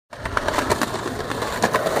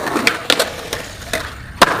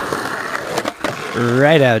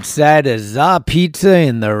Right outside of Za Pizza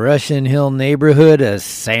in the Russian Hill neighborhood of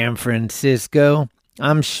San Francisco,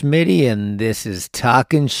 I'm Schmitty and this is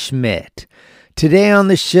Talkin' Schmidt. Today on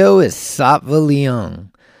the show is Sattva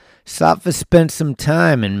Liang. Sattva spent some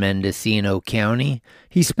time in Mendocino County.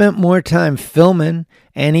 He spent more time filming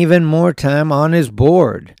and even more time on his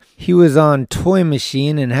board. He was on Toy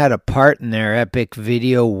Machine and had a part in their epic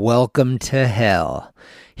video Welcome to Hell.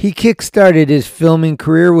 He kickstarted his filming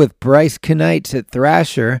career with Bryce Kanights at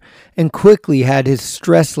Thrasher and quickly had his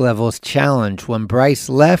stress levels challenged when Bryce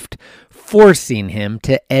left, forcing him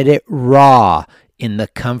to edit raw in the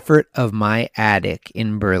comfort of my attic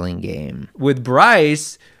in Burlingame. With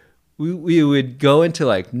Bryce, we would go into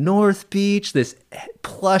like North Beach, this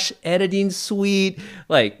plush editing suite,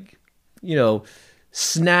 like, you know,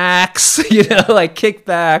 snacks, you know, like kick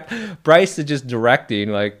back. Bryce is just directing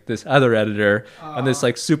like this other editor on this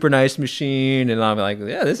like super nice machine, and I'm like,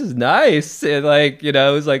 yeah, this is nice, and like, you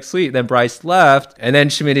know, it was like sweet. Then Bryce left, and then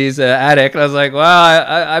Schmitty's attic, and I was like, wow,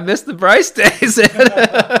 I missed the Bryce days.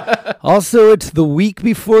 Also, it's the week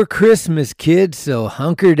before Christmas, kids, so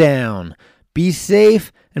hunker down, be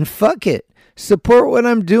safe, and fuck it, support what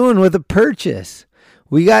I'm doing with a purchase.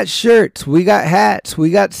 We got shirts, we got hats, we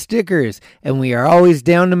got stickers, and we are always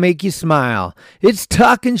down to make you smile. It's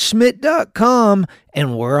TalkinSchmidt.com,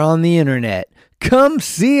 and we're on the internet. Come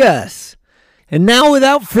see us. And now,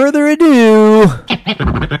 without further ado...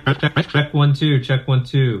 Check 1 2, check 1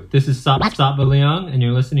 2. This is Sattva Liang, and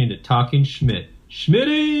you're listening to Talking Schmidt.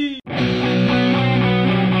 Schmitty!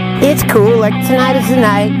 It's cool, like tonight is the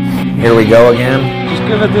night. Here we go again. Just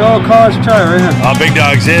give it the old college try right here. Oh, big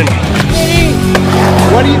dog's in.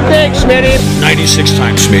 What do you think, Schmitty? 96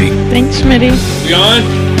 times, Schmitty. Thanks, Schmitty. We on?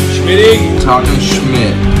 Schmitty? Talking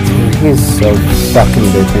Schmidt. He's so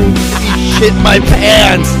fucking different. Shit my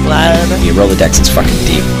pants, lad. Your Rolodex is fucking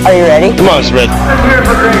deep. Are you ready? Come on, Schmidt.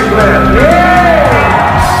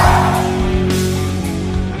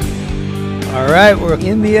 All right, we're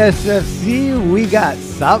in the SFC. We got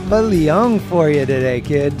Sattva Liang for you today,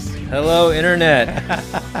 kids. Hello, internet.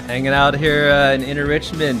 Hanging out here in Inner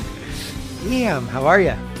Richmond. Damn, how are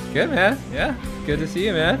you? Good, man. Yeah, good to see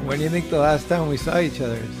you, man. When do you think the last time we saw each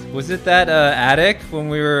other is? Was it that attic when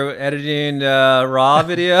we were editing raw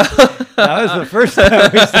video? That was the first time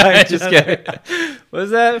we saw each Just other. kidding. What was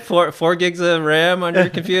that? Four gigs of RAM on your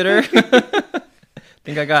computer?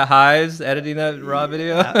 Think I got hives editing that raw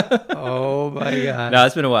video? Oh my god. No,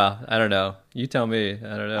 it's been a while. I don't know. You tell me.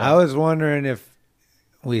 I don't know. I was wondering if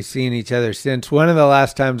we've seen each other since. One of the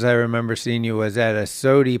last times I remember seeing you was at a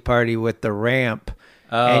Sodi party with the Ramp.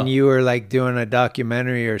 And you were like doing a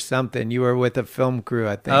documentary or something. You were with a film crew,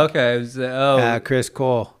 I think. Okay. It was, Chris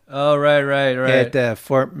Cole. Oh, right. At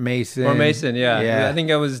Fort Mason. Fort Mason, yeah. I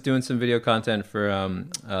think I was doing some video content for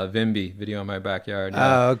Vimby, Video in My Backyard.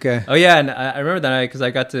 Yeah. Oh, okay. Oh, yeah, and I remember that night because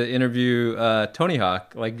I got to interview Tony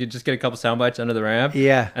Hawk. Like, you just get a couple sound bites under the ramp.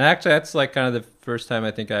 Yeah. And actually, that's like kind of the first time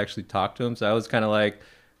I think I actually talked to him. So I was kind of like,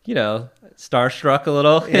 you know, starstruck a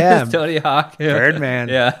little. Yeah. Tony Hawk. Birdman.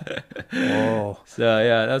 Yeah. Whoa. So,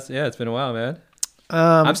 yeah, it's been a while, man.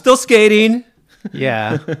 I'm still skating.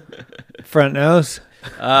 Yeah. Front nose.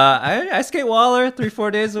 I skate Waller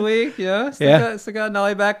 3-4 days a week. Yeah, still got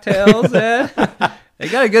nollie back tails. Yeah. They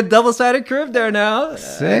got a good double-sided curve there now.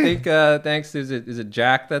 Sick. I think thanks. Is it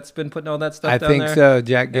Jack that's been putting all that stuff down there? I think so.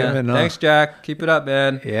 Jack Given. Yeah. Thanks, Jack. Keep it up,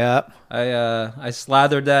 man. Yeah. I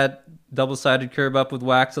slathered that double-sided curve up with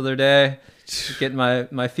wax the other day. Getting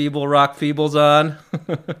my feeble rock feebles on.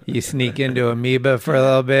 You sneak into Amoeba for a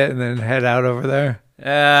little bit and then head out over there.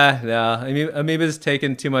 No. Amoeba's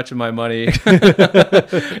taken too much of my money.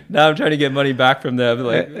 Now I'm trying to get money back from them,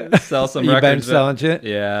 like sell some you records. Been selling shit?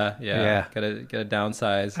 Yeah. Gotta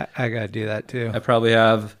downsize. I gotta do that too. I probably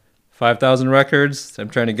have 5,000 records. I'm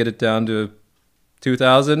trying to get it down to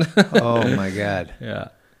 2,000. Oh my god. Yeah.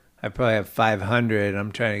 I probably have 500.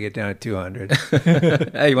 I'm trying to get down to 200.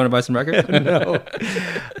 Hey, you want to buy some records? No.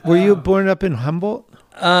 Were you born up in Humboldt?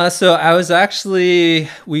 So I was actually,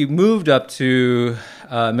 we moved up to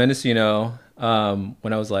Mendocino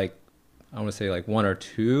when I was like, I want to say like 1 or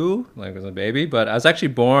 2, like I was a baby, but I was actually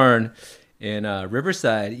born in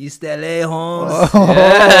Riverside, East LA, Holmes.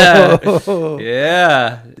 Oh.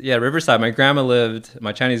 Yeah, Riverside. My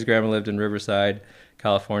Chinese grandma lived in Riverside,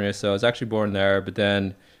 California, so I was actually born there, but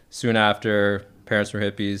then soon after, parents were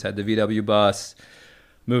hippies, had the VW bus,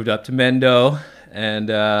 moved up to Mendo,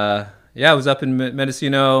 and I was up in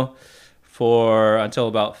Mendocino until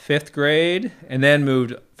about 5th grade, and then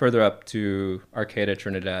moved further up to Arcata,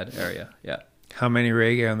 Trinidad area. Yeah. How many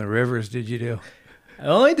reggae on the rivers did you do? I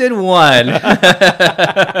only did one,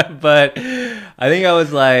 but I think I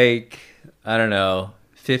was like I don't know,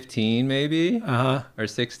 15 maybe, or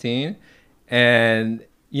 16. And,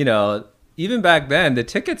 you know, even back then, the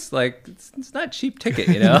tickets, like, it's not a cheap ticket,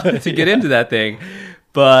 you know, to get into that thing.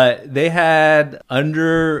 But they had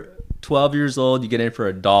under 12 years old, you get in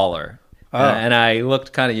for $1. And I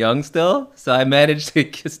looked kind of young still, so I managed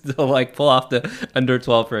to still like pull off the under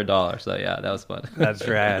 12 for $1. So yeah, that was fun. That's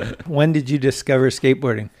rad. When did you discover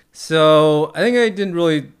skateboarding? So I think I didn't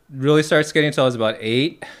really start skating until I was about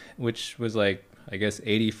 8, which was like, I guess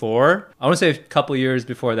 84. I want to say a couple years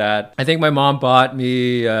before that. I think my mom bought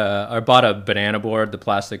me or bought a banana board, the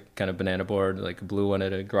plastic kind of banana board, like a blue one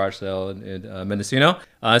at a garage sale in Mendocino.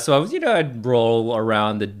 So I was, you know, I'd roll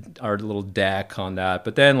around our little deck on that.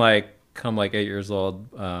 But then like come like 8 years old,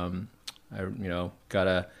 I, you know, got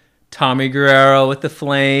a Tommy Guerrero with the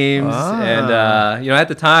flames. And, you know, at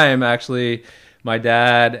the time, actually, my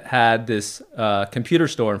dad had this computer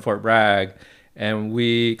store in Fort Bragg, and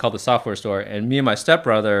we called the software store. And me and my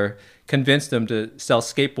stepbrother convinced him to sell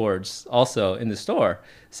skateboards also in the store.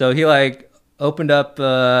 So he like opened up,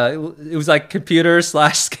 it was like computer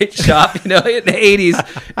 / skate shop, you know, in the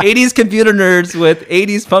 80s computer nerds with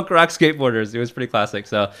 80s punk rock skateboarders. It was pretty classic.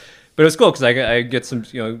 So, but it was cool because I get some,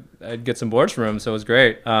 you know, I'd get some boards from him. So it was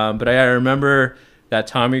great. But I remember that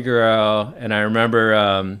Tommy Guerrero, and I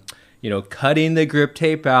remember, you know, cutting the grip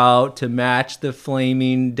tape out to match the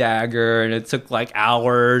flaming dagger, and it took like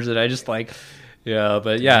hours, and I just like, yeah,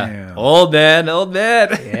 but yeah, Damn. old man.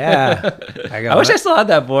 Yeah. I wish I still had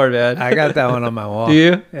that board, man. I got that one on my wall. Do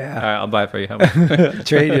you? Yeah. All right, I'll buy it for you.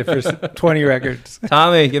 Trade it for 20 records.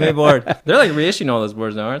 Tommy, give me a board. They're like reissuing all those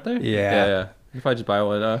boards now, aren't they? Yeah. You probably just buy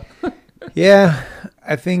one. Yeah,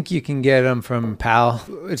 I think you can get them from PAL.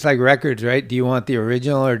 It's like records, right? Do you want the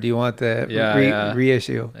original or do you want the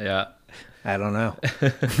reissue? Yeah. I don't know.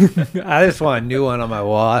 I just want a new one on my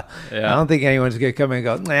wall. Yeah. I don't think anyone's going to come in and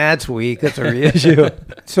go, nah, that's weak. That's a reissue.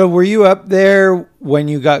 So were you up there when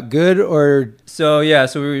you got good or? So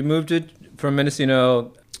we moved it from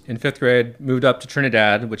Mendocino in 5th grade, moved up to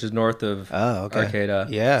Trinidad, which is north of Arcata.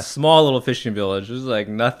 Yeah. Small little fishing village. There's like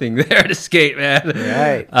nothing there to skate, man.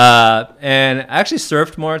 Right. And I actually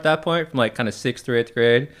surfed more at that point from like kind of 6th or 8th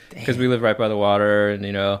grade because we lived right by the water, and,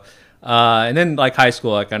 you know, and then like high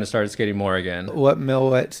school, I kind of started skating more again. What mill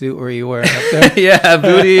wetsuit were you wearing up there? Yeah,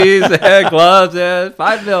 booties, gloves,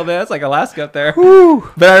 5 mil, man. It's like Alaska up there. Woo.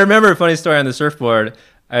 But I remember a funny story on the surfboard.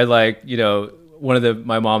 I had like, you know, one of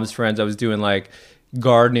my mom's friends, I was doing like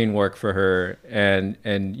gardening work for her, and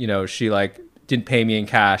you know, she like didn't pay me in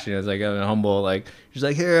cash, and it was like I'm humble, like she's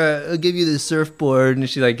like, here, I'll give you this surfboard, and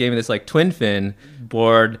she like gave me this like twin fin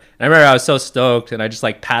board, and I remember I was so stoked, and I just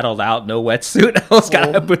like paddled out, no wetsuit. I almost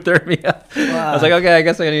got hypothermia. Wow. I was like, okay, I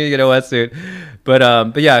guess I need to get a wetsuit.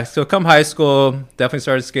 But yeah, so come high school, definitely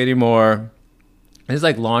started skating more. It's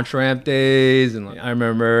like launch ramp days, and like, I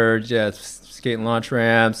remember just skating launch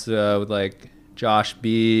ramps with like Josh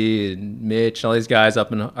B and Mitch and all these guys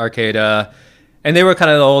up in Arcata. And they were kind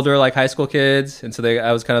of the older, like high school kids. And so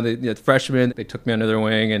I was kind of the freshman. They took me under their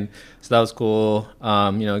wing. And so that was cool.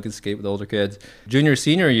 You know, I could skate with older kids. Junior,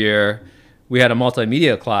 senior year, we had a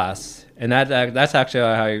multimedia class. And that's actually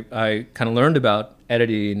how I kind of learned about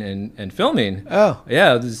editing and filming. Oh.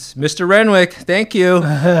 Yeah, it was Mr. Renwick. Thank you.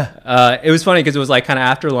 It was funny because it was like kind of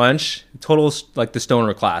after lunch, total like the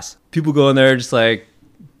stoner class. People go in there just like,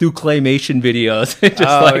 do claymation videos, just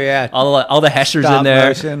all the heshers Stop in there.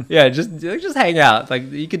 motion. Yeah, just hang out.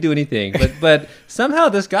 Like you could do anything, but somehow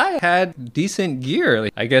this guy had decent gear.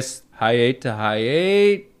 Like, I guess high 8 to high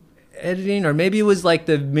 8 editing, or maybe it was like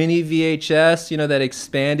the mini VHS, you know, that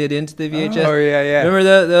expanded into the VHS. Oh yeah. Remember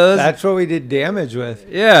those? That's what we did Damage with.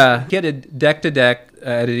 Yeah, he had a deck-to-deck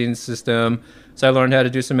editing system, so I learned how to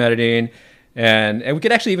do some editing, and we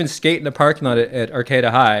could actually even skate in the parking lot at Arcata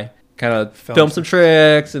High. Kind of film some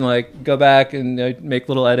tricks and like go back and make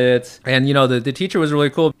little edits. And you know, the teacher was really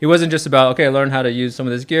cool. He wasn't just about, okay, I learned how to use some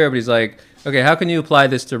of this gear, but he's like, okay, how can you apply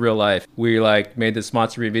this to real life? We like made the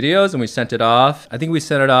sponsor videos and we sent it off. I think we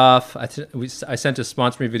sent it off. I sent a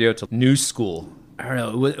sponsor video to New School. I don't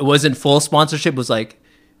know. It wasn't full sponsorship. It was like,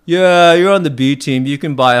 yeah, you're on the B team. You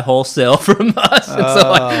can buy a wholesale from us. And so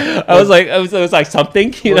like, I was like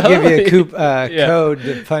something, you know. We'll give you a code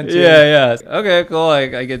to punch in. Yeah. Okay, cool.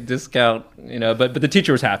 Like I get discount, you know. But the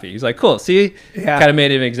teacher was happy. He's like, cool. See, kind of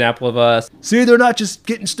made an example of us. See, they're not just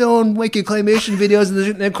getting stoned, making claymation videos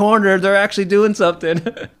in the corner. They're actually doing something.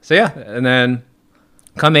 So yeah, and then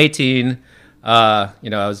come 18, you know,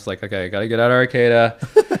 I was like, okay, I gotta get out of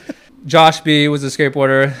Arcata. Josh B was a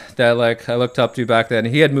skateboarder that like I looked up to back then.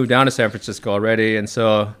 He had moved down to San Francisco already, and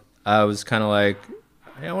so I was kind of like,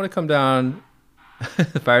 hey, I want to come down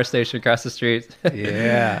the fire station across the street.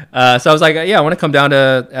 Yeah. So I was like, yeah, I want to come down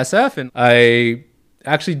to SF. And I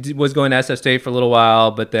actually was going to SF State for a little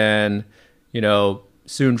while, but then,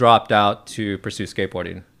 soon dropped out to pursue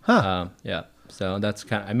skateboarding. Yeah. So that's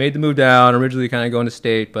I made the move down, originally kind of going to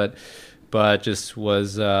state, but just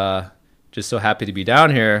was just so happy to be down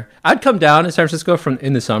here. I'd come down to San Francisco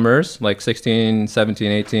in the summers, like 16,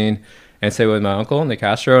 17, 18, and stay with my uncle in the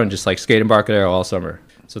Castro and just like skate Embarcadero all summer.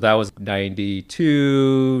 So that was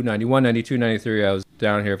 92, 91, 92, 93. I was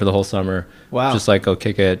down here for the whole summer. Wow. Just like go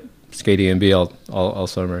kick it, skate EMB all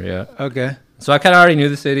summer, yeah. Okay. So I kind of already knew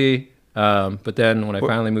the city. But then when I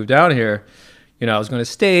finally moved down here, I was going to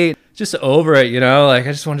state, just over it, like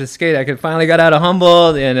I just wanted to skate. I finally got out of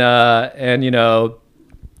Humboldt and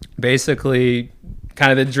basically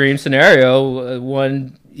kind of the dream scenario.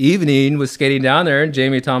 One evening was skating down there and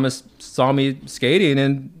Jamie Thomas saw me skating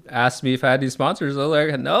and asked me if I had any sponsors. I was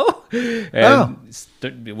like, no. And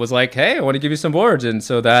it was like, hey, I want to give you some boards. And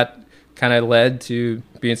so that kind of led to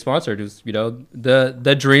being sponsored. It was,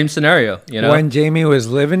 the dream scenario, When Jamie was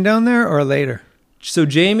living down there or later? So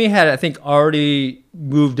Jamie had, I think, already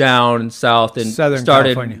moved down south and Southern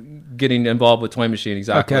started California. getting involved with Toy Machine,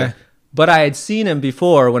 exactly. Okay. But I had seen him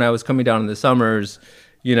before when I was coming down in the summers,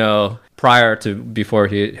 before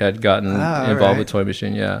he had gotten involved with Toy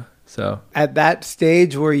Machine, yeah. So at that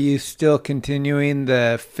stage, were you still continuing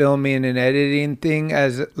the filming and editing thing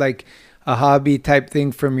as like a hobby type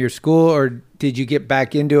thing from your school, or did you get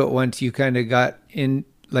back into it once you kind of got in,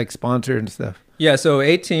 like, sponsored and stuff? Yeah, so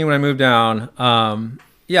 18 when I moved down,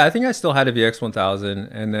 I think I still had a VX 1000,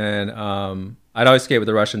 and then I'd always skate with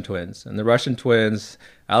the Russian twins. And the Russian twins,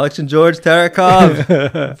 Alex and George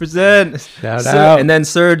Tarakov, present. Shout out. And then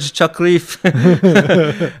Serge Chakleef.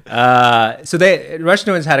 So the Russian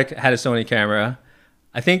twins had a Sony camera.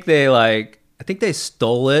 I think they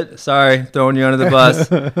stole it. Sorry, throwing you under the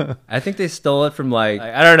bus. I think they stole it from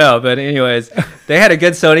I don't know. But anyways, they had a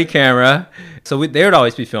good Sony camera. So they would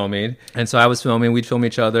always be filming. And so I was filming. We'd film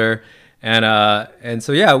each other. And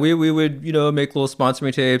so, yeah, we would, make little sponsor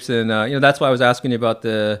me tapes. And, that's why I was asking you about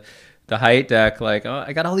the height deck. Like, oh,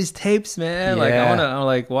 I got all these tapes, man. Yeah. Like, I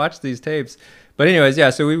want to watch these tapes. But anyways,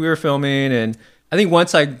 yeah, so we were filming. And I think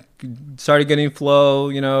once I started getting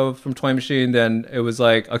flow, from Toy Machine, then it was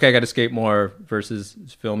like, okay, I got to skate more versus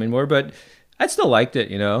filming more. But I still liked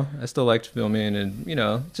it, I still liked filming and,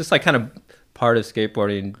 just like kind of part of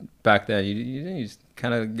skateboarding back then. You just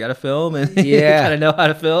kind of got to film and you kind of know how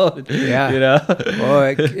to film. Yeah. Well,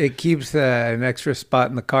 it keeps an extra spot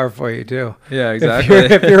in the car for you, too. Yeah, exactly.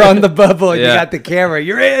 If you're on the bubble and you got the camera,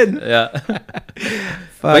 you're in. Yeah.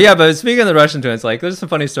 But speaking of the Russian twins, there's some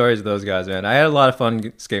funny stories of those guys, man. I had a lot of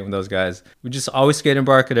fun skating with those guys. We just always skate in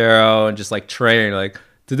Embarcadero and just train.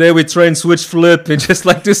 Today we train switch flip and just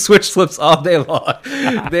do switch flips all day long.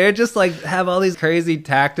 They're just have all these crazy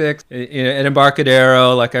tactics in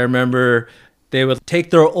Embarcadero. I remember they would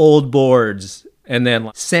take their old boards and then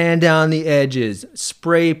sand down the edges,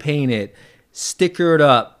 spray paint it, sticker it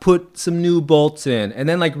up, put some new bolts in, and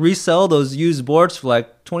then resell those used boards for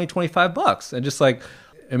 $20, $25 and just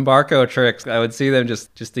Embarco tricks. I would see them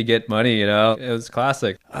just to get money, It was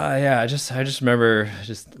classic. I just remember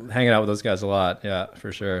just hanging out with those guys a lot. Yeah,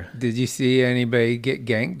 for sure. Did you see anybody get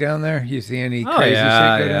ganked down there? You see any crazy shit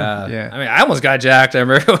go down? Yeah. I mean, I almost got jacked. I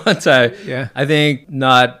remember one time. Yeah. I think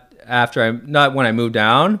not when I moved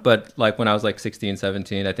down, but when I was 16,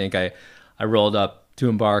 17, I think I rolled up to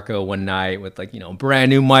Embarco one night with brand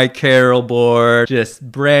new Mike Carroll board, just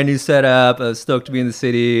brand new setup. I was stoked to be in the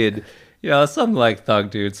city, and some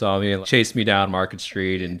thug dude saw me and chased me down Market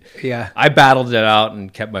Street, and I battled it out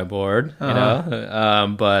and kept my board,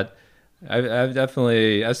 but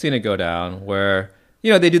I've seen it go down where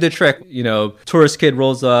they do the trick, tourist kid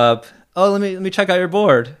rolls up, oh, let me check out your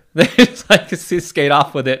board. They just skate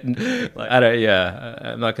off with it, and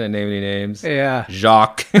I'm not gonna name any names. Yeah,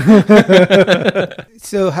 Jacques.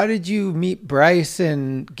 So how did you meet Bryce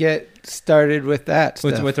and get started with that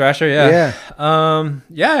stuff? With Thrasher? Yeah. I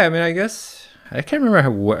mean, I guess I can't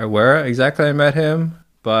remember where exactly I met him,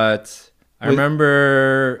 but I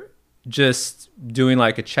remember just doing a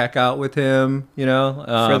checkout with him,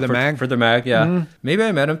 for the mag. For the mag, yeah. Mm-hmm. Maybe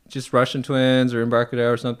I met him just Russian twins or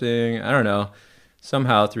Embarcadero or something. I don't know.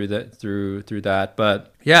 Somehow through that,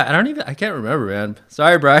 but yeah, I can't remember, man.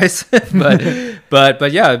 Sorry, Bryce,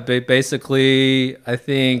 but yeah, basically, I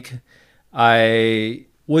think I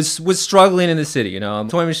was struggling in the city.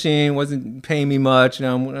 Toy Machine wasn't paying me much.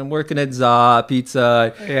 I'm working at Za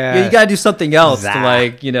Pizza. Yeah, you gotta do something else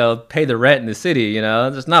to pay the rent in the city.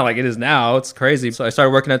 It's not like it is now. It's crazy. So I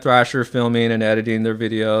started working at Thrasher, filming and editing their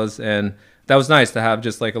videos, and that was nice to have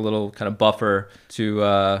just like a little kind of buffer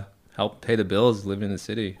to help pay the bills living in the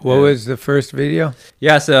city. What was the first video?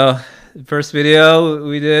 Yeah, so the first video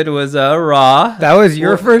we did was Raw. That was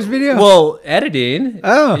your first video? Well, editing.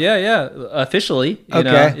 Oh. Yeah. Officially. You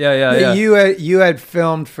know? Okay. Yeah. You had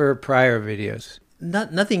filmed for prior videos.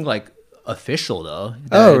 Nothing like official though.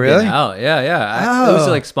 Oh, really? Oh, yeah. Oh. It was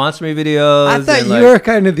like sponsor me videos. I thought and, you like, were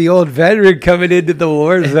kind of the old veteran coming into the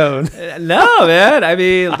war zone. No, man. I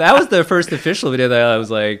mean, that was the first official video that I was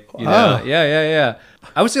like, Oh. Yeah.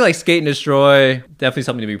 I would say like Skate and Destroy, definitely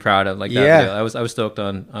something to be proud of. Like that Yeah. video. I was stoked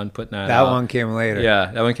on putting that That out. one came later.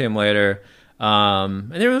 Yeah, that one came later.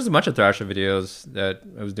 And there was a bunch of Thrasher videos that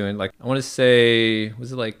I was doing. Like, I want to say,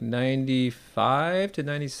 was it like 95 to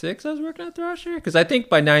 96 I was working at Thrasher? Because I think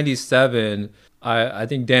by 97, I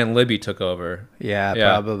think Dan Libby took over. Yeah,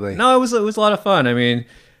 probably. No, it was a lot of fun. I mean,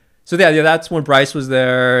 so yeah, that's when Bryce was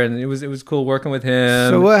there, and it was cool working with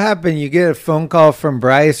him. So what happened? You get a phone call from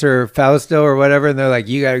Bryce or Fausto or whatever, and they're like,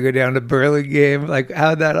 "You got to go down to Burlingame." Like,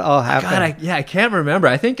 how'd that all happen? God, I can't remember.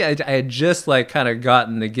 I think I had just like kind of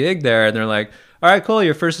gotten the gig there, and they're like, "All right, cool,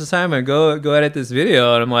 your first assignment, go edit this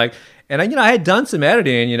video." And I'm like, and I had done some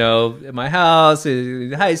editing, at my house,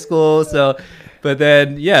 in high school, so. But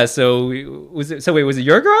then, so was it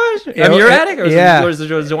your garage? Your attic? Or was it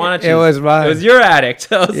Joanna? It was mine. It was your attic.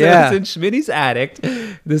 So Yeah. it was in Schmitty's attic.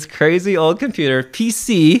 This crazy old computer,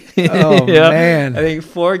 PC. Oh, man. I think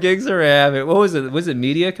 4 gigs of RAM. What was it? Was it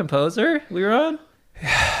Media Composer we were on?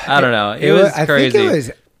 I don't know. It was crazy. I think it was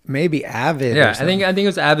maybe Avid. Yeah, or I something. think it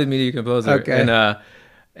was Avid Media Composer. Okay.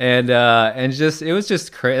 And just it was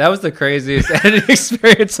just crazy. That was the craziest editing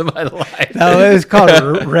experience of my life. It was called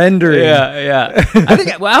rendering. Yeah. I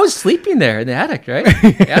think I was sleeping there in the attic, right?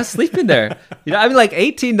 Yeah, I was sleeping there. I'm like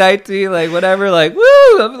 18, 19, like whatever, like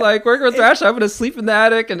woo. I'm like working with Thrasher. I'm gonna sleep in the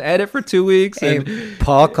attic and edit for 2 weeks. And Hey,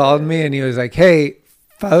 Paul called me and he was like, "Hey,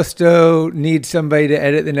 Fausto needs somebody to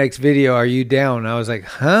edit the next video. Are you down?" I was like,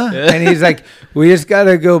 "Huh?" And he's like, "We just got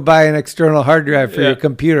to go buy an external hard drive for your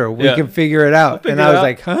computer. We can figure it out." And I was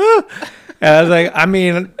like, "Huh?" And I was like, "I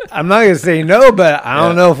mean, I'm not going to say no, but I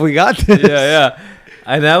don't know if we got this." Yeah.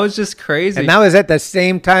 And that was just crazy. And that was at the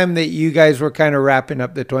same time that you guys were kind of wrapping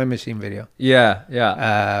up the Toy Machine video. Yeah.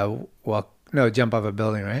 Jump off a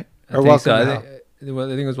building, right? I think so. I think it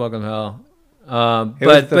was Welcome to Hell. was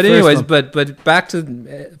But the anyways, first one. but back to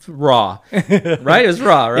Raw, right? It was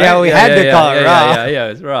Raw, right? Yeah, we had to call it Raw. Yeah,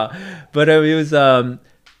 it was Raw. But it was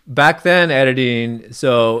back then editing.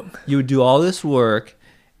 So you would do all this work,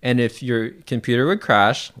 and if your computer would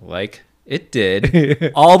crash, like it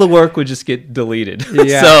did, all the work would just get deleted.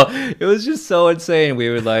 Yeah. So it was just so insane. We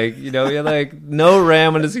would like, we had like no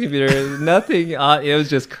RAM on this computer, nothing. It was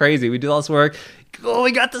just crazy. We do all this work. Oh,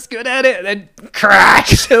 we got this good at it, and then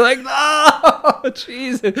crash. Like, no,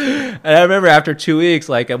 jeez. And I remember after 2 weeks,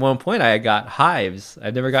 like at one point, I got hives.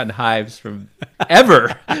 I'd never gotten hives from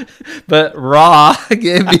ever, but Raw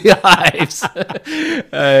gave me hives.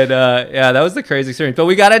 And that was the crazy experience. But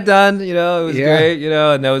we got it done. It was great.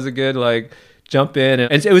 And that was a good like jump in,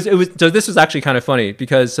 and it was. So this was actually kind of funny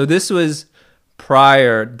because this was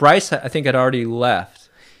prior. Bryce, I think, had already left.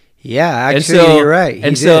 Yeah, actually, you're right. He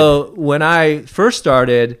And did. so when I first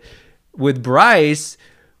started with Bryce,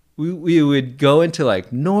 we would go into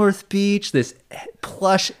like North Beach, this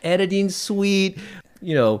plush editing suite,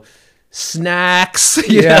 snacks,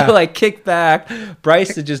 like kick back.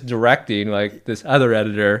 Bryce is just directing like this other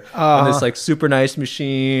editor on this like super nice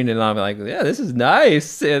machine. And I'm like, yeah, this is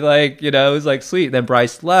nice. And like, it was like sweet. Then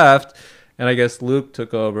Bryce left and I guess Luke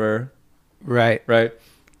took over. Right.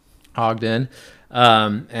 Ogden.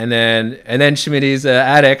 And then Schmitty's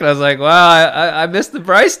attic, and I was like, wow, I missed the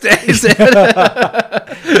Bryce days.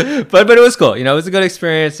 but it was cool. It was a good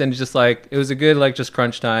experience, and just like it was a good like just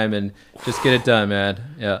crunch time and just get it done, man.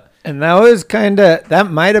 Yeah. And that was that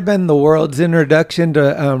might have been the world's introduction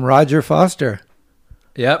to Roger Foster.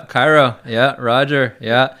 Yep, Cairo. Yeah, Roger.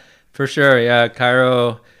 Yeah, for sure. Yeah,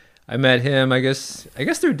 Cairo. I met him, I guess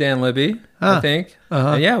through Dan Libby, I think.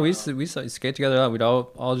 And yeah, we used to skate together a lot. We'd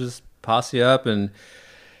all just posse up and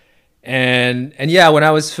yeah, when I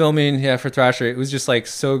was filming for Thrasher, it was just like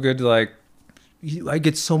so good to like I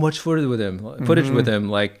get so much footage with him.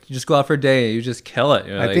 Like you just go out for a day and you just kill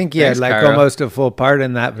it. I think he had like Cairo. almost a full part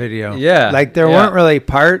in that video. Yeah. Like there weren't really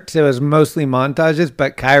parts, it was mostly montages,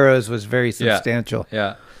 but Cairo's was very substantial.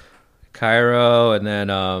 Yeah. Cairo, and then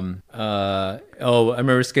I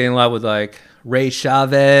remember skating a lot with like Ray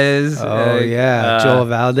Chavez. Joel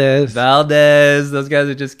Valdez. Those guys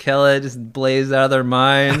would just kill it, just blaze out of their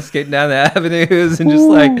minds, skating down the avenues, and just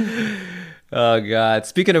like, Oh God!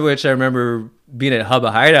 Speaking of which, I remember being at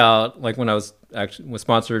Hubba Hideout, like when I was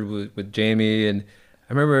sponsored with Jamie, and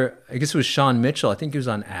I remember I guess it was Sean Mitchell. I think he was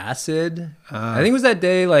on acid. I think it was that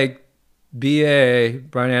day. Like BA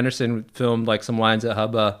Brian Anderson filmed like some lines at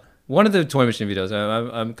Hubba. One of the Toy Machine videos.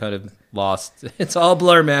 I'm kind of lost. It's all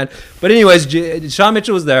blur, man. But anyways, Sean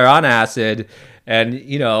Mitchell was there on acid. And,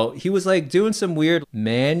 you know, he was like doing some weird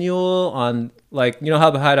manual on, like, you know how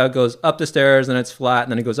the hideout goes up the stairs and it's flat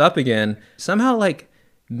and then it goes up again. Somehow like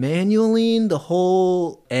manualing the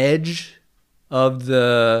whole edge of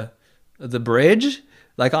the bridge,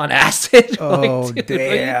 like on acid. Oh, like, damn. What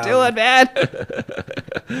are you doing, man?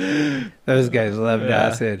 Those guys loved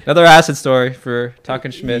acid. Another acid story for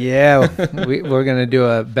Talking Schmidt. Yeah, we're going to do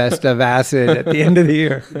a best of acid at the end of the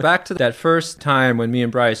year. Back to that first time when me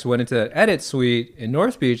and Bryce went into that edit suite in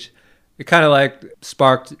North Beach, it kind of like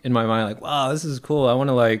sparked in my mind, like, wow, this is cool. I want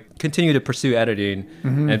to like continue to pursue editing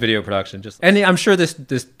and video production. And I'm sure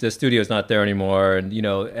the studio is not there anymore, and you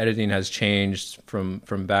know, editing has changed from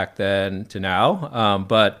back then to now.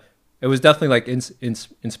 But it was definitely like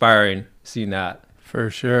inspiring seeing that. For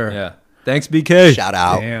sure. Yeah. Thanks, BK. Shout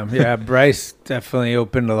out. Damn. Yeah, Bryce definitely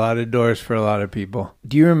opened a lot of doors for a lot of people.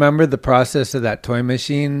 Do you remember the process of that Toy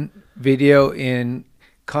Machine video in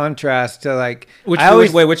contrast to like... Which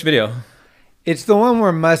video? It's the one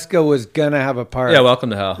where Muska was going to have a part. Yeah, Welcome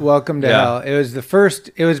to Hell. Welcome to Hell. It was the first...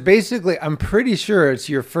 It was basically... I'm pretty sure it's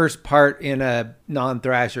your first part in a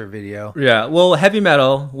non-Thrasher video. Yeah. Well, Heavy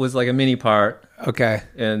Metal was like a mini part. Okay.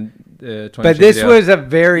 And but this was a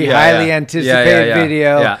very highly anticipated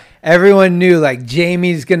video. Yeah. Everyone knew like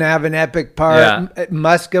Jamie's gonna have an epic part.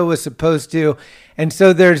 Muska was supposed to, and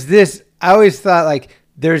so there's this. I always thought like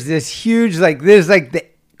there's this huge like this like the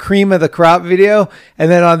cream of the crop video, and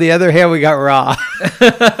then on the other hand we got Raw.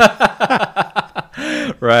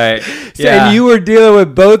 Right. So, and you were dealing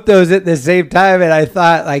with both those at the same time, and I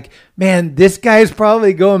thought like, man, this guy's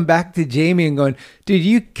probably going back to Jamie and going, dude,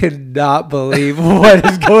 you could not believe what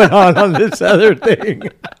is going on this other thing.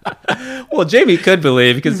 Well, Jamie could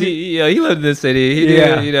believe because he lived in the city. He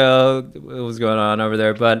knew, you know, what was going on over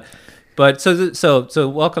there. But so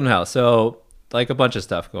Welcome to Hell. So like a bunch of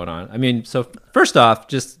stuff going on. I mean, so first off,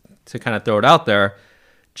 just to kind of throw it out there,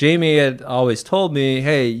 Jamie had always told me,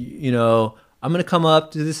 hey, you know, I'm going to come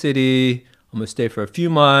up to the city. I'm going to stay for a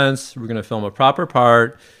few months. We're going to film a proper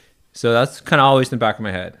part. So that's kind of always in the back of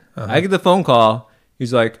my head. I get the phone call.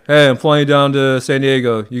 He's like, hey, I'm flying down to San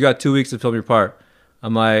Diego. You got 2 weeks to film your part.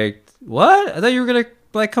 I'm like, what? I thought you were going to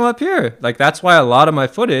like come up here. Like, that's why a lot of my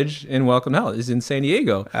footage in Welcome to Hell is in San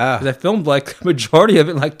Diego. Because I filmed like the majority of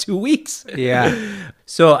it in like 2 weeks. Yeah.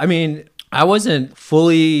 So, I mean, I wasn't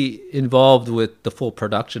fully involved with the full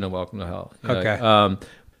production of Welcome to Hell. Okay.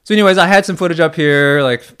 So anyways, I had some footage up here,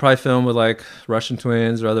 like probably filmed with like Russian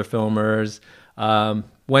Twins or other filmers.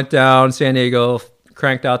 Went down San Diego,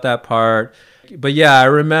 cranked out that part. But yeah, I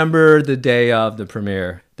remember the day of the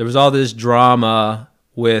premiere. There was all this drama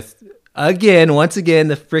with, once again,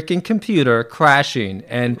 the freaking computer crashing.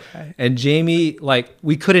 And Jamie, like,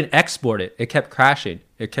 we couldn't export it. It kept crashing.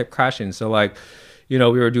 So like, you know,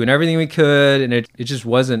 we were doing everything we could and it just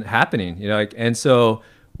wasn't happening, you know, like, and so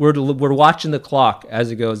we're watching the clock as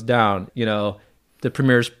it goes down, you know, the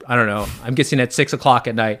premiere's, I don't know, I'm guessing at 6 o'clock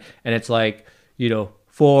at night and it's like, you know,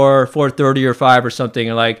 4:30 or 5 or something.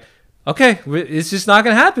 And like, okay, it's just not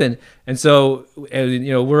going to happen. And so,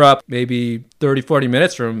 you know, we're up maybe 30, 40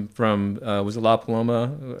 minutes from was it La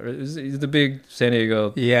Paloma? It was the big San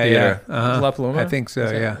Diego theater. Yeah. Was it La Paloma? I think so,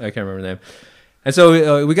 yeah. I can't remember the name. And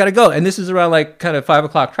so we got to go. And this is around like kind of 5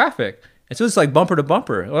 o'clock traffic. And so it's like bumper to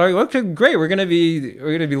bumper. We're like, okay, great. We're gonna be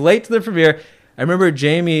late to the premiere. I remember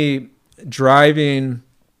Jamie driving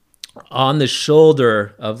on the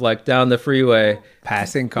shoulder of like down the freeway,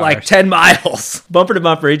 passing cars like 10 miles, bumper to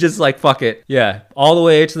bumper. He just like, fuck it, yeah, all the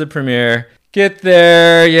way to the premiere. Get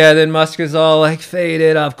there, yeah. Then Muska's all like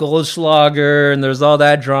faded off Goldschlager, and there's all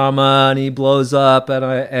that drama, and he blows up,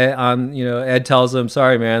 and you know, Ed tells him,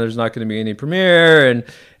 "Sorry, man, there's not going to be any premiere,"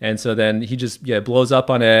 and so then he just blows up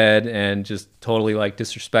on Ed and just totally like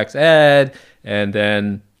disrespects Ed, and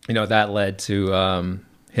then you know that led to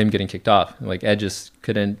him getting kicked off. Like Ed just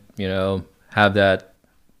couldn't, you know, have that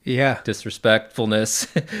disrespectfulness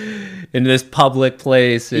in this public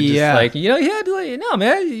place. And just like, you know, he had to like, no,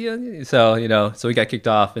 man. So, you know, so he got kicked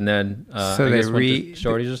off and then so I they guess went to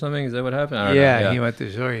Shorty's or something. Is that what happened? I don't know. Yeah, he went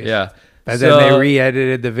to Shorty's. Yeah. But then they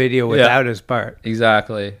re-edited the video without his part.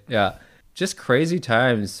 Exactly. Yeah. Just crazy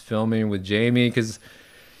times filming with Jamie because,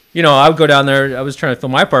 you know, I would go down there. I was trying to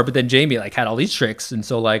film my part, but then Jamie like had all these tricks. And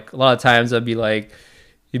so like a lot of times I'd be like,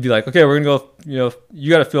 he'd be like, okay, we're gonna go, you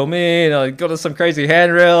gotta film me, and I'll go to some crazy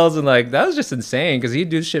handrails, and like that was just insane because he'd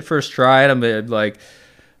do shit first try, and I'm like,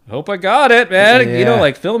 I hope I got it, man. Yeah.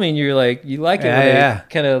 Like filming, you're like, you like it when Yeah. they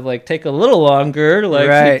kind of like take a little longer, like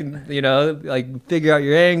Right. so you can, like figure out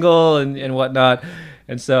your angle and whatnot.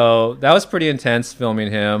 And so that was pretty intense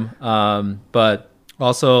filming him. But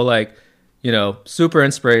also like, super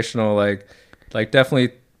inspirational. Like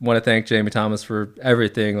definitely want to thank Jamie Thomas for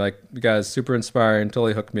everything. Like the guy's super inspiring,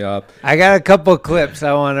 totally hooked me up. I got a couple clips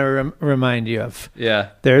I want to remind you of. Yeah.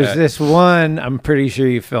 There's this one, I'm pretty sure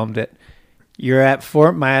you filmed it. You're at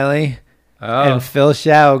Fort Miley, and Phil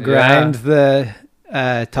Shao grinds the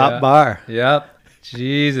top bar. Yep.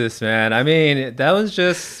 Jesus, man. I mean, that was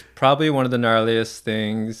just probably one of the gnarliest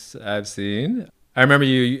things I've seen. I remember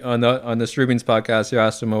you on the Strubing's podcast, you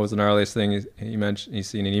asked him what was the gnarliest thing he's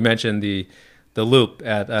seen, and he mentioned the loop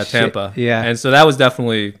at Tampa. Yeah. And so that was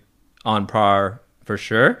definitely on par for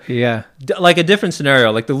sure. Yeah. Like a different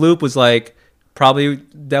scenario. Like the loop was like probably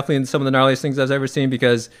definitely some of the gnarliest things I've ever seen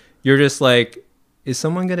because you're just like, is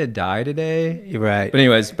someone going to die today? Right. But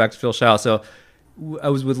anyways, back to Phil Shao. So I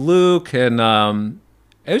was with Luke, and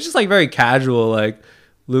it was just like very casual. Like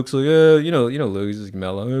Luke's like, Luke, he's like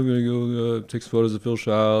mellow. I'm going to go take some photos of Phil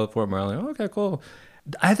Shao, Fort Marley. Oh, okay, cool.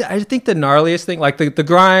 I think the gnarliest thing, like the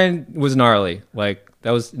grind was gnarly. Like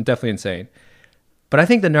that was definitely insane. But I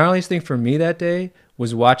think the gnarliest thing for me that day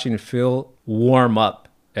was watching Phil warm up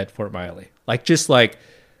at Fort Miley. Like just like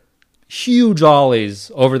huge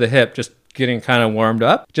ollies over the hip, just getting kind of warmed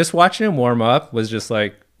up. Just watching him warm up was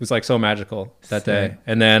so magical that day.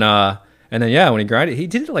 And then yeah, when he grinded, he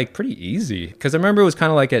did it like pretty easy because I remember it was kind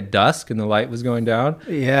of like at dusk and the light was going down.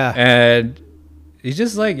 Yeah. And he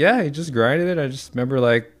just like, he just grinded it. I just remember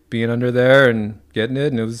like being under there and getting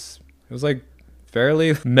it, and it was like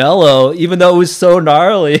fairly mellow, even though it was so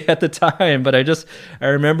gnarly at the time. But I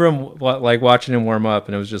remember him like watching him warm up,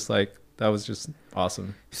 and it was just like, that was just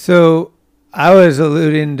awesome. So I was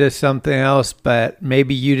alluding to something else, but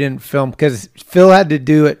maybe you didn't film because Phil had to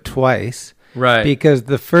do it twice. Right. Because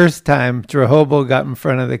the first time Drehobel got in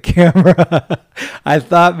front of the camera, I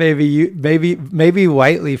thought maybe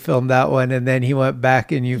Whiteley filmed that one, and then he went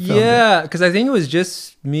back and you filmed it. Yeah, because I think it was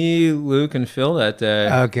just me, Luke, and Phil that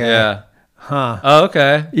day. Okay. Yeah. Huh. Oh,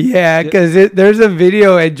 okay. Yeah, because there's a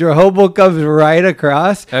video and Drehobel comes right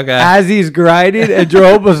across as he's grinding, and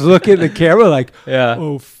Drehobel's looking at the camera like, yeah.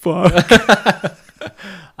 Oh, fuck.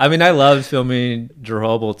 I mean, I loved filming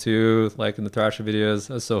Drehobel too, like in the Thrasher videos.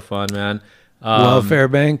 That was so fun, man. Welfare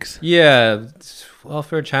Banks. Yeah,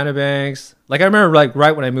 Welfare, China Banks. Like I remember, like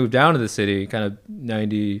right when I moved down to the city, kind of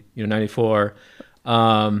 94.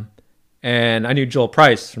 And I knew Joel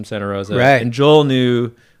Price from Santa Rosa, right? And Joel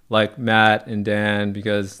knew like Matt and Dan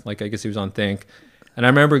because like I guess he was on Think. And I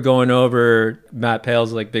remember going over Matt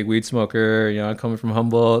Pales, like big weed smoker. I'm coming from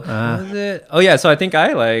Humboldt. What was it? Oh yeah, so I think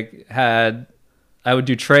I would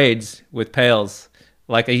do trades with Pales.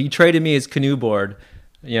 Like he traded me his canoe board,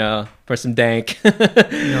 for some dank. No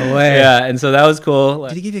way. Yeah, and so that was cool.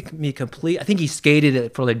 Did he give me complete? I think he skated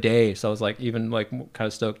it for the day, so I was like even like kind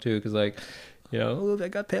of stoked too, because like, I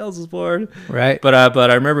got Pales' board. Right. But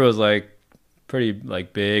I remember it was like pretty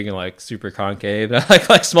like big and like super concave. And I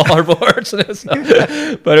like smaller boards,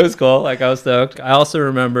 but it was cool. Like I was stoked. I also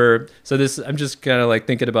remember. So I'm just kind of like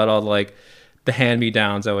thinking about all like the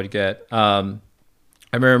hand-me-downs I would get. I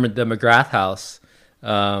remember the McGrath house.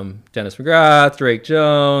 Dennis McGrath, Drake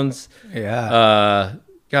Jones. Yeah.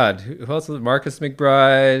 God, who else was it? Marcus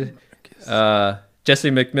McBride.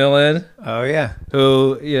 Jesse McMillan. Oh yeah.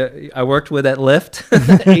 Who I worked with at Lyft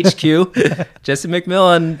HQ. Jesse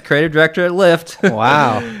McMillan, creative director at Lyft.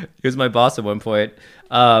 Wow. He was my boss at one point.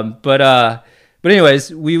 But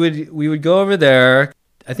anyways, we would go over there.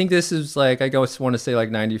 I think this is like, I want to say like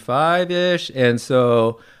 95-ish. And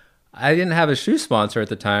so I didn't have a shoe sponsor at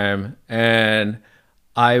the time. And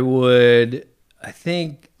I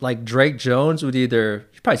think like Drake Jones would he'd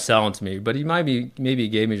probably sell them to me, but maybe he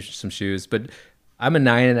gave me some shoes. But I'm a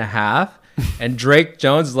 9.5, and Drake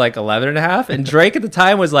Jones is like 11.5. And Drake at the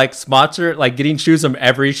time was like sponsored, like getting shoes from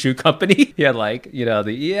every shoe company. He had like,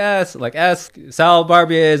 the ES, like Sal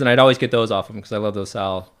Barbier's, and I'd always get those off him because I love those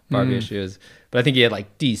Sal Barbier shoes. But I think he had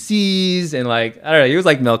like DC's and like, I don't know, he was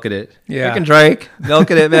like milking it. Yeah. Freaking Drake,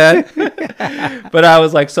 milking it, man. But I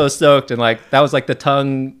was like so stoked. And like, that was like the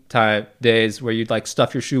tongue type days where you'd like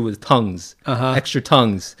stuff your shoe with tongues, extra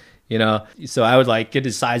tongues, So I would like get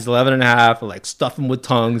his size 11.5 or like stuff him with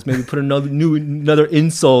tongues, maybe put another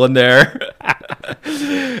insole in there.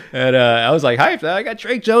 And I was like, hyped, I got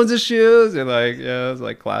Drake Jones's shoes. And like, it was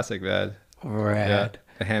like classic, man. Rad. Yeah,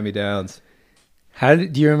 the hand-me-downs. Do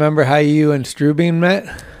you remember how you and Strubing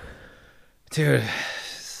met? Dude,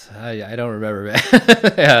 I don't remember, man.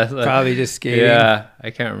 Yeah, Probably just skating. Yeah,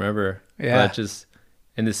 I can't remember. Yeah. But just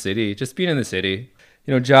in the city, just being in the city.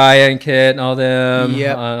 You know, Jaya and Kit and all them.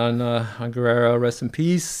 Yep. On Guerrero, rest in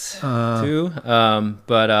peace too.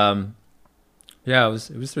 Yeah, it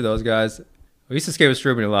was through those guys. We used to skate with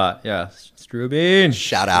Strubing a lot. Yeah, Strubing.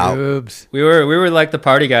 Shout out. Strubes. We were like the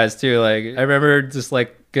party guys too. Like I remember just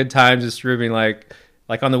like good times with Strubing.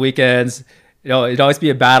 Like on the weekends, you know, it'd always be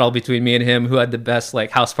a battle between me and him who had the best like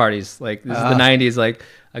house parties. Like this is the '90s. Like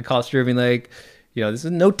I call Strubing like, you know, this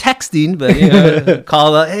is no texting, but you know,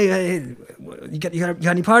 call up, hey, you got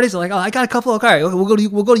any parties? I'm like, oh, I got a couple. Okay, we'll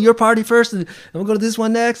go to your party first, and we'll go to this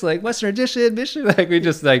one next. Like Western Edition, mission. Like we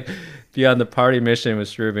just like be on the party mission with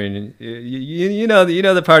Strubing. You know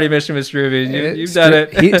the party mission with Strubing. You've done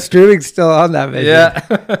it. Strubing's still on that mission.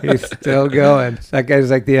 Yeah, He's still going. That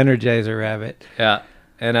guy's like the Energizer Rabbit. yeah.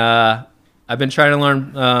 And I've been trying to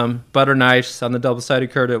learn butter knives on the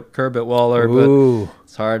double-sided curb at Waller, Ooh. but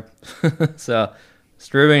it's hard. So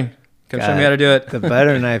Strubing, come show God, me how to do it. The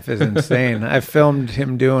butter knife is insane. I filmed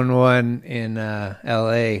him doing one in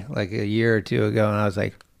L.A. like a year or two ago, and I was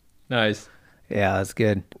like, Nice. yeah, that's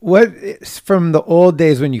good. From the old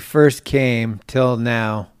days when you first came till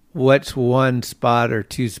now, what's one spot or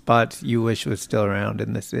two spots you wish was still around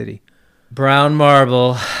in the city? Brown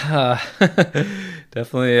Marble.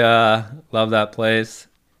 Definitely love that place.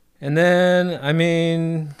 And then, I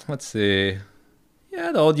mean, let's see.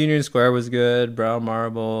 Yeah, the old Union Square was good. Brown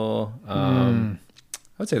Marble. I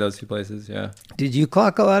would say those two places, yeah. Did you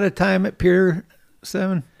clock a lot of time at Pier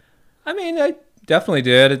 7? I mean, I definitely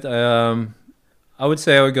did. I would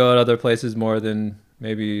say I would go to other places more than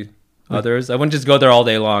maybe others. I wouldn't just go there all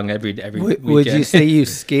day long every weekend. Would you say you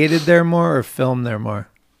skated there more or filmed there more?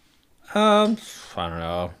 I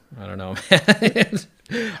don't know, man.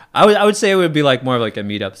 I would say it would be like more of like a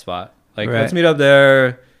meetup spot. Like Right. let's meet up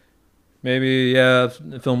there. Maybe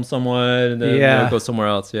film someone and then go somewhere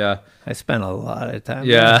else. Yeah, I spent a lot of time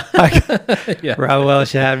yeah, there. yeah. Rob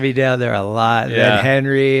Welsh had me down there a lot. Yeah. Then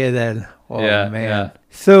Henry, and then, Yeah, man. yeah.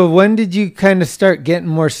 So when did you kind of start getting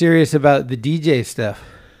more serious about the DJ stuff?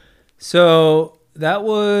 So that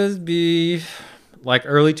would be like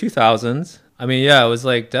early 2000s. I mean, yeah, I was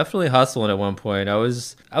like definitely hustling at one point. I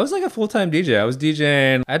was like a full-time DJ. I was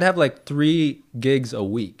DJing. I'd have like 3 gigs a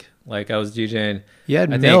week. Like I was DJing. You had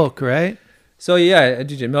I think- Milk, right? So yeah, I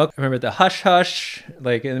DJ Milk. I remember the Hush Hush,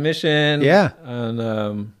 like in the Mission. Yeah.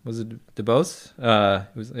 And was it DeBose?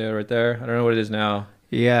 It was right there. I don't know what it is now.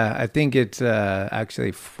 Yeah, I think it's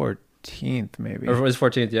actually 14th maybe. Or it was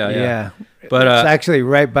 14th. Yeah, yeah. Yeah. But It's actually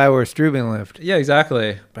right by where Strubing lived. yeah,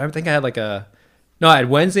 exactly. But I think I had I had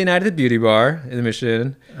Wednesday night at the Beauty Bar in the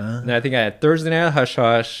Mission. And then I think I had Thursday night at Hush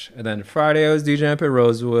Hush. And then Friday I was DJing up at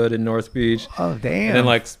Rosewood in North Beach. Oh, damn. And then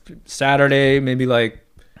like Saturday, maybe like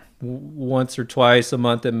once or twice a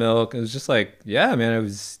month at Milk. It was just like, yeah, man,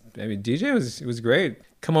 DJ was great.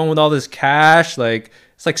 Come on with all this cash. Like,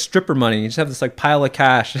 it's like stripper money. You just have this like pile of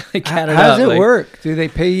cash. Like, How does it work? Do they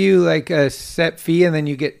pay you like a set fee and then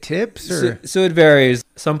you get tips? Or? So it varies.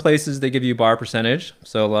 Some places they give you bar percentage.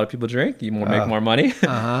 So a lot of people drink, you make more money.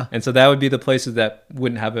 Uh-huh. And so that would be the places that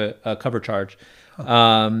wouldn't have a cover charge.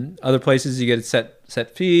 Other places you get a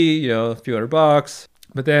set fee, a few $100.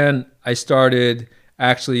 But then I started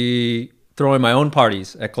actually throwing my own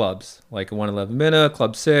parties at clubs, like 111 Minna,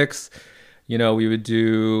 Club 6. We would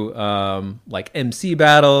do like MC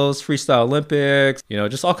battles, freestyle Olympics,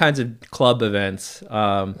 just all kinds of club events,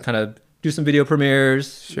 kind of do some video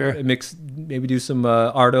premieres, Sure. maybe do some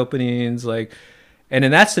art openings, and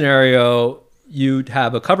in that scenario, you'd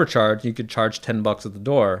have a cover charge. You could charge $10 at the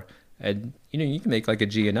door, and you can make like a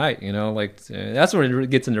G a night. That's when it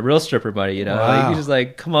gets into real stripper money. Wow. You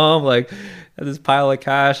just come home have this pile of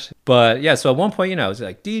cash. But yeah, so at one point, I was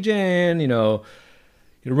like DJing,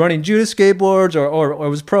 running Judas skateboards, or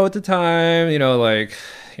was pro at the time.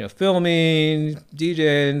 Filming,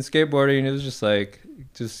 DJing, skateboarding. It was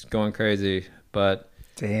just going crazy. But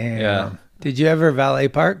Damn. Yeah. Did you ever valet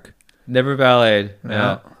park? never valeted. No.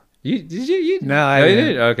 No. You did you? No, I you didn't.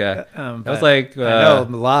 did? Okay. But That was like I know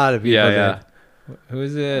a lot of people yeah. did. Who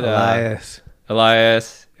is it? Elias.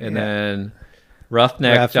 Elias, and Yeah. then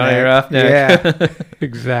Roughneck, Johnny Roughneck. Yeah,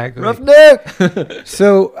 exactly. Roughneck.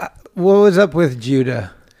 So what was up with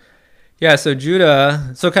Judah? Yeah, so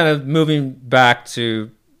Judah, kind of moving back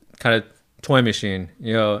to kind of Toy Machine,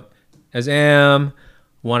 as Am,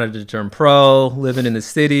 wanted to turn pro, living in the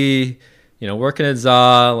city, working at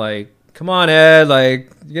ZA, come on, Ed,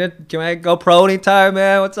 can I go pro anytime,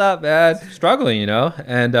 man? What's up, man? Struggling,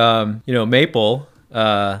 and, Maple,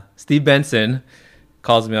 Steve Benson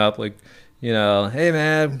calls me up like, you know, hey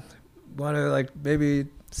man, want to like maybe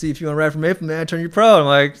see if you want to ride for Maple Man, turn you pro.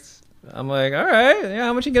 I'm like, all right, yeah,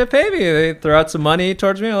 how much you gonna pay me? They throw out some money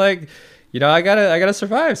towards me. I'm like, you know, I gotta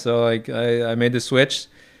survive. So like, I made the switch,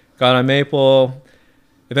 got on Maple,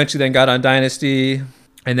 eventually then got on Dynasty,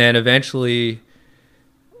 and then eventually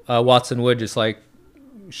Watson Wood just like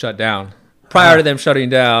shut down. Prior to them shutting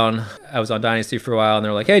down, I was on Dynasty for a while, and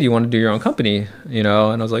they're like, hey, do you want to do your own company? You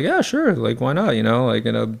know, and I was like, yeah, sure. Like, why not? You know, like,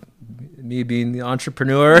 you know, me being the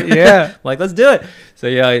entrepreneur. Yeah. Like, let's do it. So,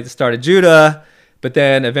 yeah, I started Judah. But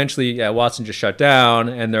then eventually, yeah, Watson just shut down,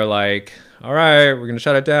 and they're like, all right, we're going to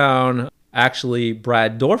shut it down. Actually,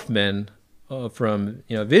 Brad Dorfman from,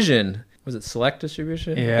 you know, Vision, was it Select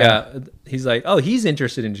Distribution? Yeah. He's like, oh, he's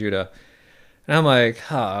interested in Judah. And I'm like,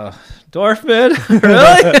 Dorfman?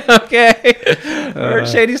 Really? Okay. Heard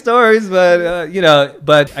shady stories, but, you know,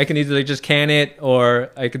 but I can either just can it,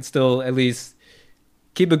 or I can still at least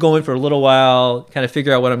keep it going for a little while, kind of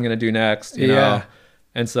figure out what I'm going to do next, you know?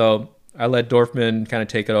 And so I let Dorfman kind of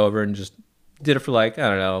take it over and just did it for like, I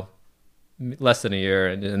don't know, less than a year,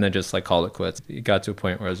 and then just like called it quits. It got to a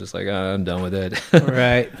point where I was just like, oh, I'm done with it.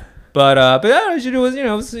 Right. But yeah, it was, you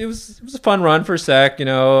know, it was a fun run for a sec, you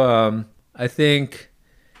know. I think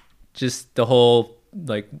just the whole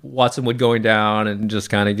like Watson Wood going down and just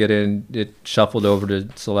kind of getting it shuffled over to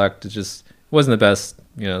Select, it just wasn't the best,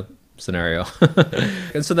 you know, scenario.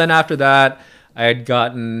 And so then after that, I had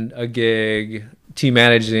gotten a gig team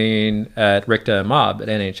managing at Richta and Mob at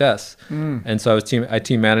NHS. And so I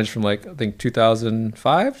team managed from like, I think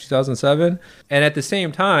 2005, 2007. And at the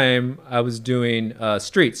same time, I was doing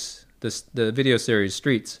Streets, the video series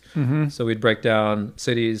Streets. So we'd break down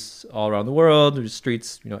cities all around the world. There's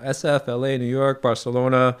Streets, you know, SF, LA, New York,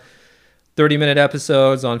 Barcelona, 30-minute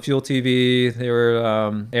episodes on Fuel TV. They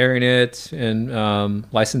were airing it and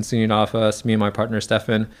licensing off us, me and my partner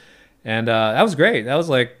Stefan. And that was great. That was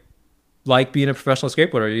like being a professional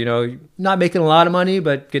skateboarder, you know, not making a lot of money,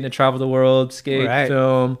 but getting to travel the world, skate,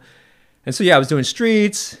 film. And so, yeah, I was doing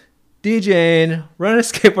Streets, DJing, running a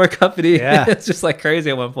skateboard company. Yeah. It's just like crazy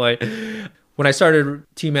at one point. When I started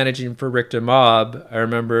team managing for Richta Mob, I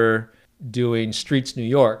remember doing Streets New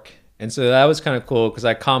York. And so that was kind of cool because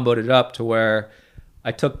I comboed it up to where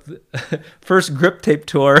I took the first grip tape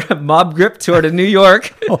tour, Mob grip tour to New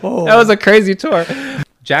York. Oh. That was a crazy tour.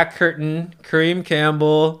 Jack Curtin, Kareem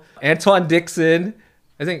Campbell, Antoine Dixon,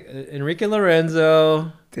 I think Enrique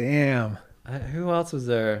Lorenzo. Damn. Who else was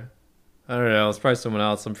there? I don't know. It's probably someone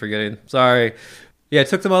else I'm forgetting. Sorry. Yeah, I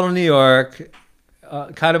took them all to New York,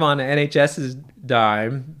 kind of on NHS's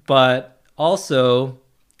dime, but also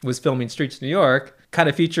was filming Streets New York. Kind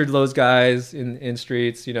of featured those guys in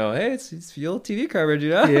Streets, you know, hey, it's Fuel TV coverage,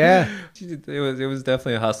 you know? Yeah. It was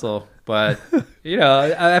definitely a hustle. But, you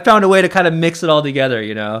know, I found a way to kind of mix it all together,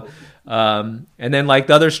 you know? And then like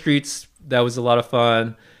the other Streets, that was a lot of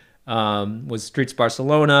fun, was Streets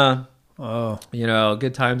Barcelona. Oh, you know,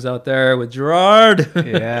 good times out there with Gerard.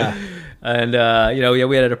 Yeah. And, you know,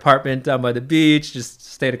 we had an apartment down by the beach, just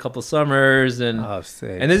stayed a couple summers. And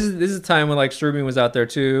sick. and this is a time when like Strubing was out there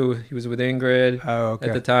too. He was with Ingrid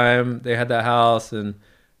at the time. They had that house, and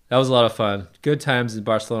that was a lot of fun. Good times in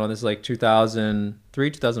Barcelona. This is like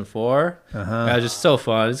 2003, 2004. Yeah, it was just so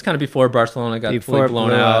fun. It's kind of before Barcelona got fully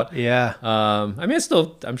blown out. Yeah. I mean, it's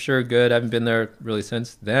still, I'm sure, good. I haven't been there really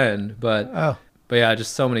since then, but yeah,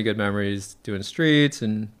 just so many good memories doing Streets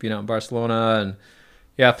and being out in Barcelona. And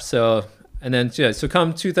yeah, so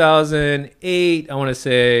come 2008, I want to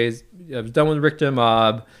say I was done with Richta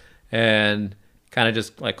Mob and kind of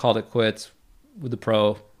just like called it quits with the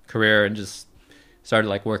pro career and just started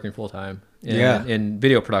like working full time in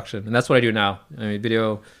video production. And that's what I do now. I mean,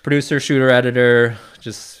 video producer, shooter, editor,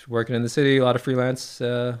 just working in the city, a lot of freelance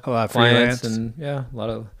clients, and yeah, a lot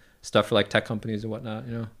of stuff for like tech companies and whatnot,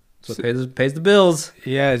 you know. So it pays the bills.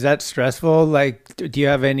 Yeah, is that stressful? Like, do you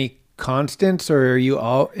have any constants, or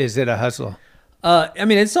is it a hustle? I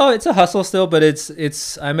mean, it's a hustle still, but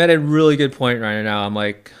I'm at a really good point right now.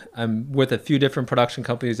 I'm with a few different production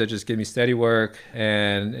companies that just give me steady work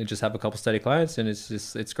and just have a couple steady clients, and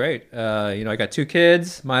it's great. You know, I got 2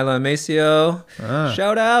 kids, Mila and Maceo.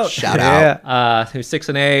 Shout out. Who's 6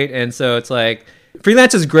 and 8, and so it's like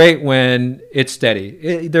freelance is great when it's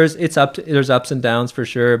steady. There's ups and downs for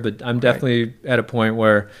sure, but I'm definitely at a point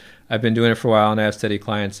where I've been doing it for a while and I have steady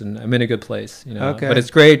clients and I'm in a good place. You know, okay. But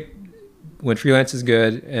it's great when freelance is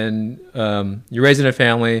good and you're raising a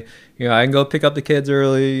family. You know, I can go pick up the kids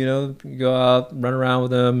early. You know, go out, run around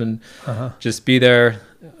with them, and just be there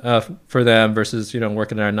for them versus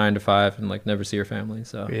working at a 9 to 5 and like never see your family.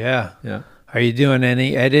 So yeah. Are you doing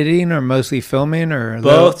any editing or mostly filming or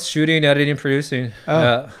Both shooting, editing, producing. Oh.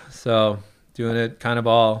 Yeah. So doing it kind of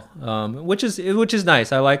all, which is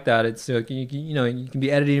nice. I like that. It's you can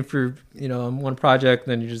be editing for one project,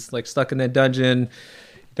 then you're just like stuck in that dungeon,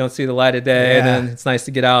 don't see the light of day, and then it's nice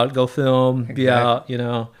to get out, go film, be out.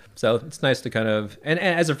 So it's nice to kind of and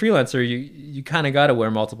as a freelancer, you kind of got to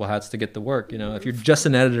wear multiple hats to get the work. If you're just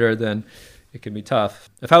an editor, then it can be tough.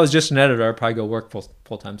 If I was just an editor, I'd probably go work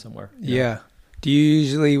full time somewhere. Yeah. Do you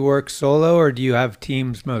usually work solo or do you have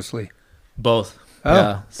teams mostly? Both. Oh,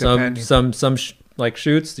 yeah. depending. Some like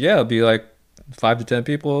shoots. Yeah, it'll be like 5 to 10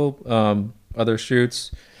 people. Other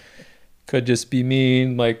shoots could just be me,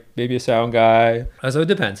 like maybe a sound guy. So it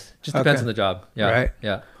depends. Just depends on the job. Yeah. Right.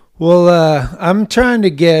 Yeah. Well, I'm trying to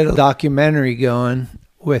get a documentary going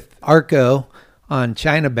with Arco on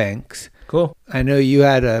China Banks. Cool. I know you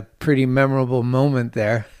had a pretty memorable moment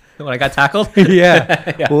there. When I got tackled.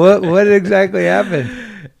 Yeah. Yeah. What exactly happened?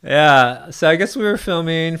 Yeah. So I guess we were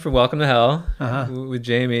filming for Welcome to Hell with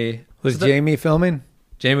Jamie. Was Jamie filming?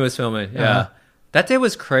 Jamie was filming. Yeah. Uh-huh. That day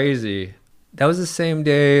was crazy. That was the same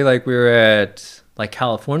day like we were at like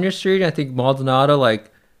California Street. I think Maldonado,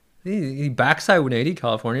 like the backside 180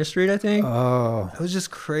 California Street, I think. Oh. It was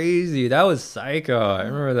just crazy. That was psycho. I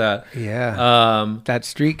remember that. Yeah. That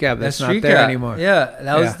street cab that's that not street there cat. anymore. Yeah.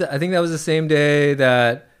 That was I think that was the same day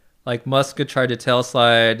that like Muska tried to tail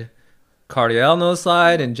slide Cardiel no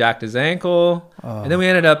slide and jacked his ankle. Oh. And then we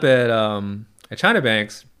ended up at China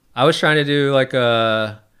Banks. I was trying to do like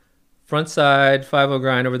a front side 5-0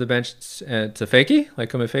 grind over the bench to fakie, like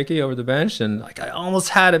come a fakie over the bench. And like I almost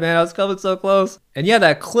had it, man. I was coming so close. And yeah,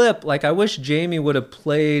 that clip, like I wish Jamie would have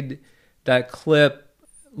played that clip,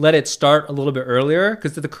 let it start a little bit earlier.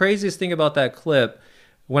 Because the craziest thing about that clip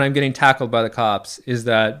when I'm getting tackled by the cops is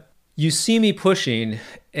that you see me pushing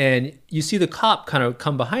and you see the cop kind of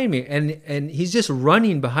come behind me and he's just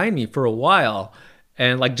running behind me for a while.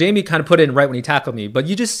 And like Jamie kind of put it in right when he tackled me, but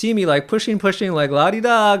you just see me like pushing like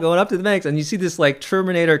la-di-da, going up to the banks, and you see this like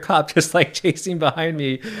Terminator cop just like chasing behind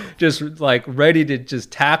me, just like ready to just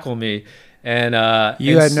tackle me. And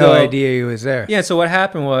you had no idea he was there. Yeah. So what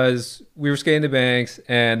happened was we were skating the banks,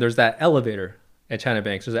 and there's that elevator at China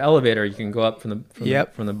Banks. There's an elevator you can go up from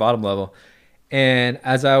the bottom level. And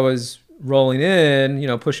as I was rolling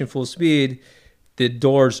in, pushing full speed, the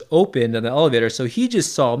doors opened in the elevator. So he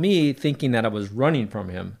just saw me thinking that I was running from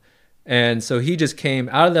him. And so he just came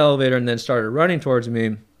out of the elevator and then started running towards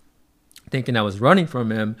me, thinking I was running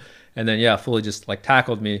from him. And then, fully just like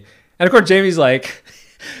tackled me. And of course, Jamie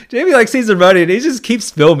sees him running and he just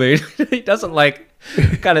keeps filming. He doesn't like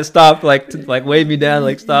kind of stop, to wave me down,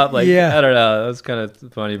 like stop. I don't know. That was kind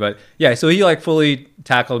of funny. But yeah, so he like fully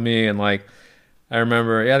tackled me and like, I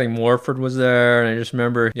remember, I think Morford was there, and I just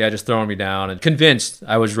remember, just throwing me down and convinced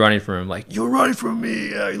I was running from him. Like, you were running from me,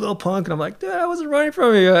 you little punk. And I'm like, dude, I wasn't running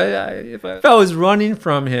from you. If I was running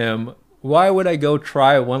from him, why would I go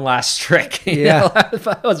try one last trick? If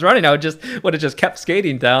I was running, I would have just kept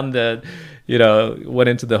skating down went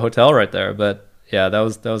into the hotel right there. But yeah, that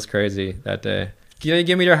was crazy that day.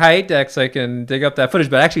 Give me your height deck so I can dig up that footage.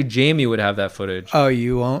 But actually, Jamie would have that footage. Oh,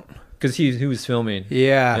 you won't? Because he was filming.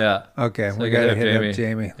 Yeah. Yeah. Okay. So We I got to gotta hit Jamie. up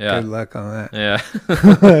Jamie. Yeah. Good luck on that. Yeah.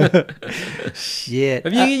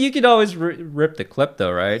 Shit. You could always rip the clip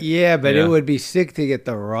though, right? Yeah, but Yeah. it would be sick to get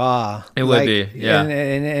the raw. It would be, yeah.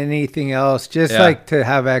 And anything else, just Yeah. like to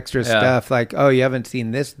have extra Yeah. stuff like, oh, you haven't seen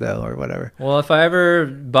this though, or whatever. Well, if I ever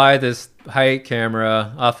buy this height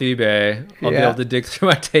camera off eBay, I'll be Yeah. able to dig through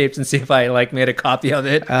my tapes and see if I made a copy of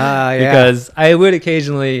it. Yeah. Because I would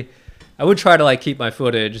try to keep my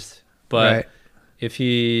footage, but Right. if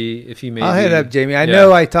he made I'll hit up Jamie. I Yeah.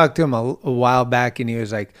 know I talked to him a while back and he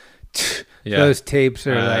was like, Yeah. those tapes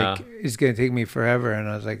are I know. like, it's going to take me forever. And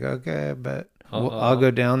I was like, okay, but I'll- I'll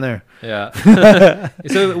go down there. Yeah.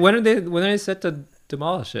 So when are they set to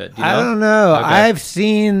demolish it? Do you I know? don't know. Okay. I've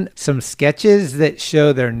seen some sketches that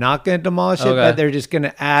show they're not going to demolish it, Okay. but they're just going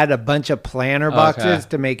to add a bunch of planter boxes Okay.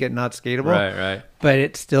 to make it not skatable. Right. But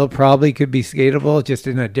it still probably could be skatable, just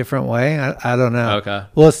in a different way. I don't know. Okay.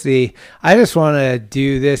 We'll see. I just want to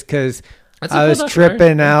do this because That's a I cool was documentary.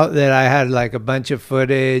 tripping out that I had like a bunch of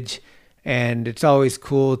footage, and it's always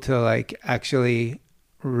cool to actually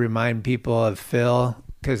remind people of Phil,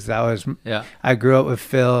 because Yeah. I grew up with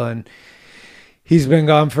Phil and he's been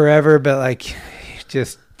gone forever, but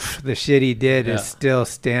just the shit he did Yeah. is still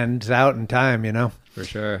stands out in time, For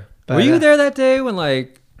sure. But, Were you there that day when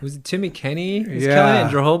was it Timmy Kenny was killing it in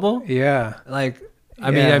Drehobel? Yeah.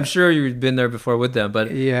 I mean, I'm sure you've been there before with them,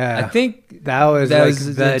 but yeah, I think that was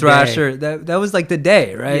the Thrasher. That was like the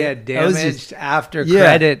day, right? Yeah, That was damaged just- after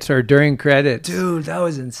credits or during credits. dude, that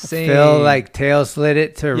was insane. Phil like tail slid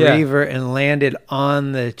it to Yeah. Reaver and landed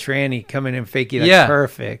on the tranny coming in fakey like Yeah.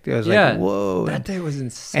 perfect. It was Yeah. like whoa. That day was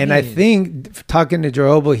insane. And I think talking to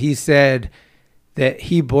Jerobel, he said that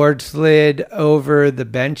he board slid over the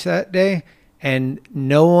bench that day, and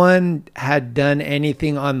no one had done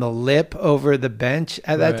anything on the lip over the bench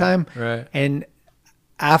at that Right, time. right. And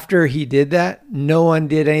after he did that, no one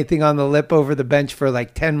did anything on the lip over the bench for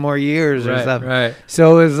like 10 more years or Right, something. right.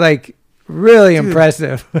 So it was like really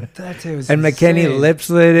impressive. that day was And McKenny insane. lip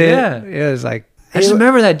slid it. Yeah. It was like, I just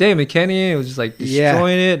remember that day, McKenny was just like Yeah.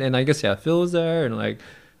 destroying it, and I guess Phil was there, and like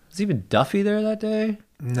was even Duffy there that day?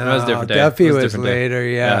 no, That was a different day. Duffy It was a was different day. later.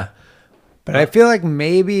 Yeah. But I feel like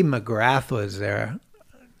maybe McGrath was there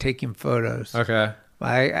taking photos. Okay.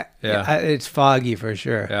 It's foggy for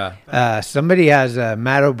sure. Yeah. Somebody has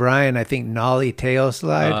Matt O'Brien, I think, nollie tail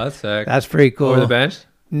slide. Oh, that's sick. That's pretty cool. Over the bench?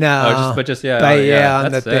 No. But just, yeah. But oh, yeah, on the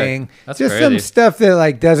that's sick. thing. That's just crazy. some stuff that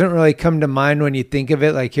like doesn't really come to mind when you think of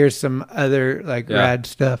it. Like here's some other like Yeah. rad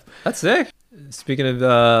stuff. That's sick. Speaking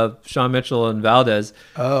of Sean Mitchell and Valdez,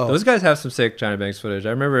 those guys have some sick China Banks footage.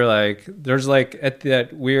 I remember like there's like at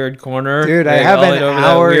that weird corner. Dude, I like, have ollied an over that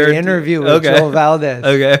hour weird- interview with Joel Valdez.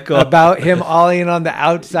 Okay, cool. About him ollieing on the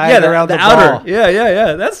outside yeah, around the outer. ball.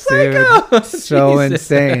 Yeah. That's psycho. Dude, so Jesus.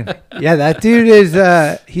 insane. Yeah, that dude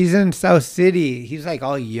is he's in South City. He's like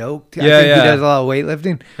all yoked. I Yeah, think yeah. he does a lot of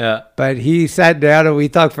weightlifting. Yeah. But he sat down and we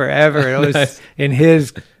talked forever. It was Nice. in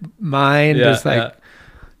his mind just like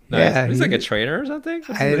Nice. yeah, he's he- like a trainer or something.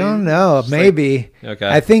 I don't know. Just like- Maybe. Okay.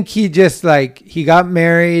 I think he just like he got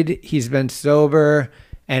married, he's been sober,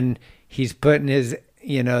 and he's putting his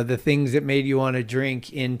the things that made you want to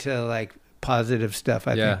drink into like positive stuff,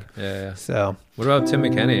 I think. Yeah. So What about Tim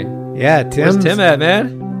McKenney? yeah, Where's Tim's Tim at,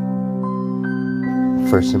 man?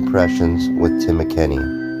 First impressions with Tim McKenney.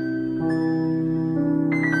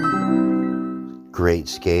 Great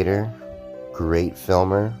skater, great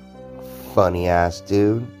filmer, funny ass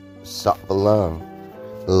dude, sup belong.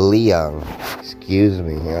 Leon, excuse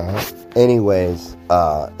me, Anyways,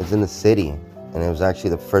 it's in the city, and it was actually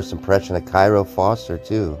the first impression of Cairo Foster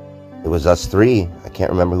too. It was us three. I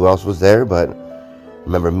can't remember who else was there, but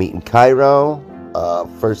remember meeting Cairo.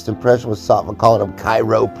 First impression was Safa calling him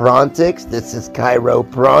Cairo Prontix. This is Cairo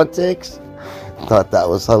Prontix. Thought that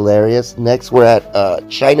was hilarious. Next, we're at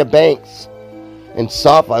China Banks. And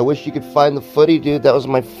Safa, I wish you could find the footy, dude. That was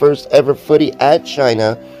my first ever footy at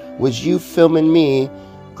China. Was you filming me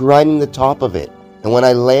grinding the top of it. And when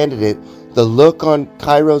I landed it, the look on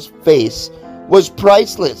Cairo's face was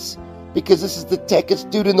priceless. Because this is the techest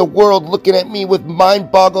dude in the world looking at me with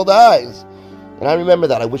mind-boggled eyes. And I remember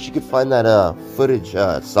that. I wish you could find that footage,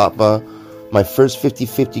 Safa. My first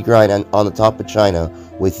 50-50 grind on the top of China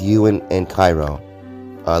with you and Cairo.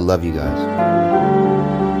 I love you guys.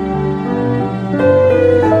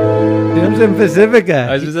 Tim's in Pacifica.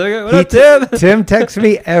 What up, Tim? Tim texts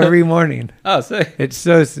me every morning. Oh, sick. It's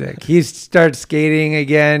so sick. He starts skating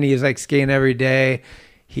again. He's like skating every day.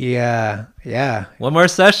 He One more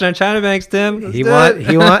session on China Banks, Tim. Let's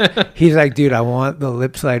do it. He's like, dude, I want the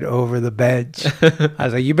lip slide over the bench. I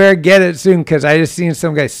was like, you better get it soon because I just seen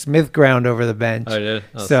some guy Smith ground over the bench. Oh, you did?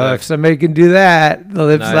 Oh, so sick. if somebody can do that, the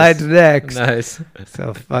lip Nice. slide's next. Nice.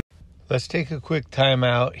 So fuck. Let's take a quick time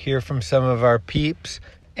out, hear from some of our peeps,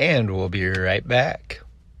 and we'll be right back.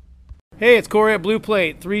 Hey, it's Corey at Blue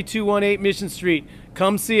Plate, 3218 Mission Street.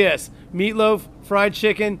 Come see us. Meatloaf, fried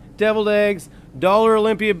chicken, deviled eggs, Dollar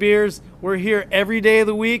Olympia beers. We're here every day of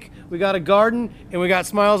the week. We got a garden and we got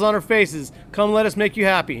smiles on our faces. Come let us make you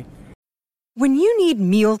happy. When you need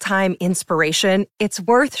mealtime inspiration, it's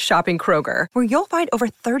worth shopping Kroger, where you'll find over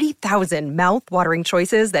 30,000 mouth-watering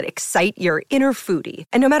choices that excite your inner foodie.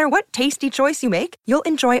 And no matter what tasty choice you make, you'll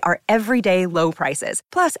enjoy our everyday low prices,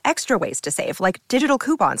 plus extra ways to save, like digital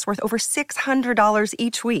coupons worth over $600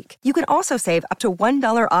 each week. You can also save up to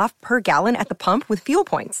 $1 off per gallon at the pump with fuel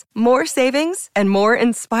points. More savings and more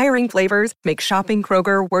inspiring flavors make shopping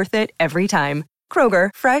Kroger worth it every time. Kroger,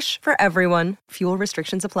 fresh for everyone. Fuel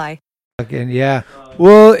restrictions apply. Yeah.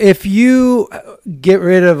 Well, if you get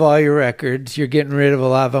rid of all your records, you're getting rid of a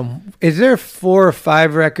lot of them. Is there 4 or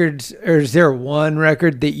 5 records, or is there one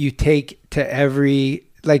record that you take to every,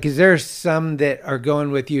 like, is there some that are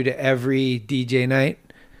going with you to every DJ night?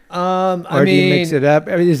 Or do you mix it up?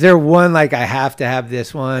 I mean, is there one like I have to have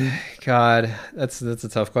this one? God, that's a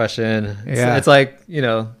tough question. Yeah. It's like,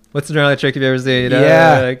 what's the gnarly trick you've ever seen?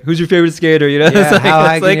 Yeah. Like, who's your favorite skater? Yeah, It's like, how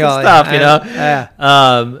high it's can like you all- stuff, Yeah.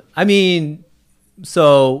 I mean,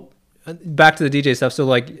 so back to the DJ stuff. So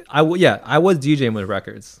like I was DJing with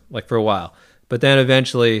records like for a while, but then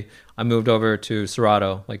eventually I moved over to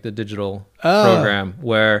Serato, like the digital program,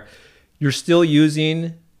 where you're still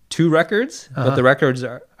using 2 records, but the records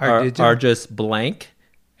are just blank,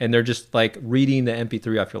 and they're just like reading the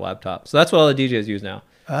MP3 off your laptop. So that's what all the DJs use now.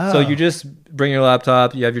 So you just bring your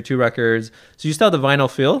laptop, you have your 2 records, so you still have the vinyl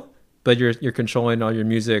feel, but you're controlling all your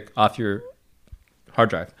music off your hard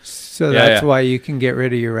drive. So that's why you can get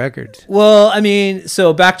rid of your records. Well, I mean,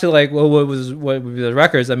 so back to like what would be the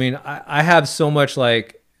records? I mean, I have so much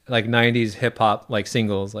like 90s hip hop like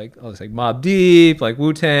singles, like Mobb Deep, like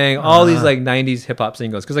Wu-Tang, all these like 90s hip hop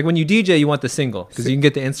singles. Because like when you DJ, you want the single because you can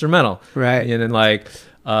get the instrumental, right? And then like,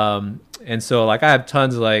 and so like I have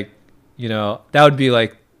tons of like, you know, that would be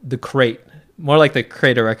like the crate, more like the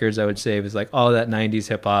crate of records I would save is like all that 90s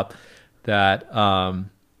hip hop that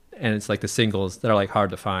and it's like the singles that are like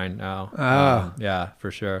hard to find now. Yeah,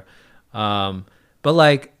 for sure. But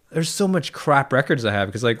like there's so much crap records I have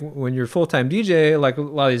because like when you're a full-time DJ, like a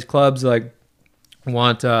lot of these clubs like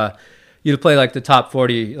want you to play like the top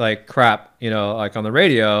 40 like crap, you know, like on the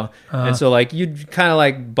radio. And so like you'd kind of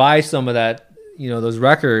like buy some of that, you know, those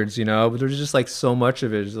records, you know, but there's just like so much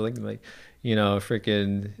of it. It's like you know,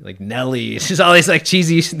 freaking like Nelly. It's just all these like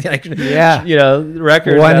cheesy, like, you know,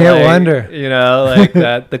 records. One hit like, wonder. You know, like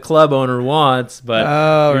that the club owner wants, but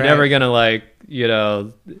you're never gonna like, you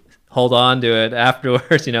know, hold on to it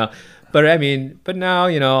afterwards, you know. But I mean, but now,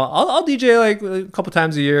 you know, I'll DJ like a couple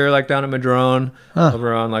times a year, like down at Madrone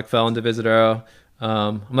over on like Felon de Visitero.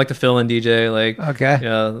 I'm like the fill-in DJ, like, you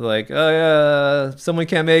know, like, oh yeah, someone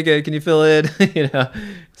can't make it, can you fill it? You know,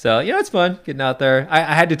 so you know, it's fun getting out there.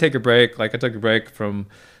 I had to take a break. Like I took a break from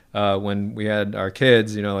when we had our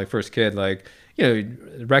kids, you know, like first kid, like, you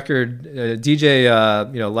know, record DJ,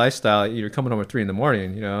 you know, lifestyle. You're coming home at 3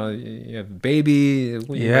 a.m. You know, you have a baby, you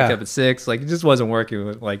wake up at 6. Like it just wasn't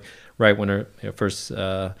working. Like right when her first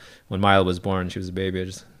when Mila was born, she was a baby. I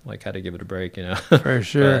just like had to give it a break, you know. For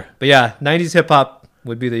sure. But yeah, 90s hip hop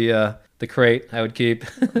would be the crate I would keep.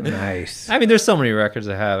 Nice. I mean, there's so many records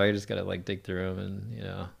I have. I just gotta like dig through them and, you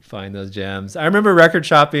know, find those gems. I remember record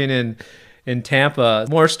shopping in Tampa.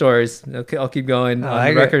 More stories. Okay, I'll keep going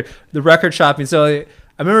on the record shopping. So I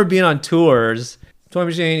remember being on tours, Toy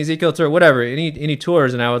Machine, Ezekiel tour, whatever, any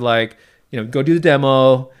tours, and I would like, you know, go do the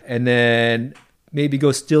demo and then maybe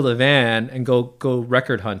go steal the van and go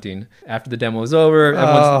record hunting after the demo was over.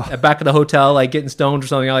 Everyone's back at the hotel, like getting stoned or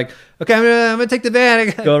something. I'm like, okay, I'm gonna take the van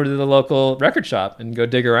and go over to the local record shop and go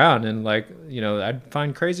dig around. And like, you know, I'd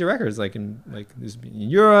find crazy records like in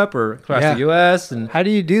Europe or across the US. And how do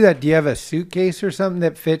you do that? Do you have a suitcase or something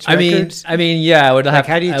that fits records? I mean, yeah, I would have.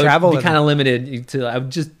 How do you travel? I would be kind of limited to. I would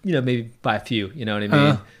just, you know, maybe buy a few. You know what I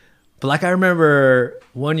mean? But like, I remember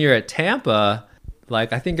one year at Tampa,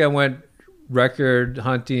 like I think I went record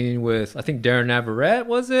hunting with, I think Darren Navarrete,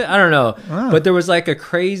 was it? I don't know. But there was like a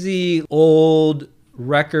crazy old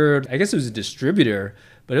record. I guess it was a distributor,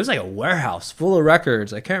 but it was like a warehouse full of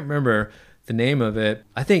records. I can't remember the name of it.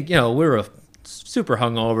 I think, you know, we were super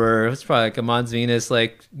hungover. It was probably like a Mons Venus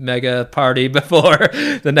like mega party before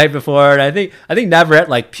the night before, and I think Navarrete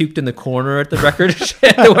like puked in the corner at the record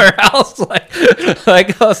the warehouse,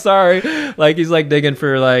 like oh sorry, like he's like digging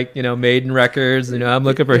for like, you know, Maiden records, you know, I'm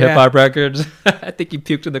looking for hip hop records. I think he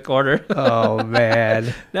puked in the corner. Oh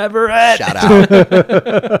man, Navarrete, shout out.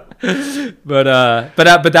 but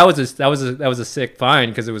that was a sick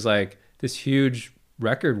find because it was like this huge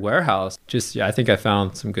record warehouse. Just I think I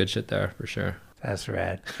found some good shit there for sure. That's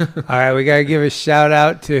rad. All right, we gotta give a shout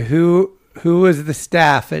out to who was the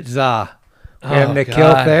staff at ZA. We have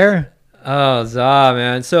Nikhil there. Oh, ZA,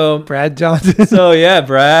 man. So Brad Johnson. So yeah,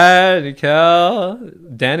 Brad, Nikhil,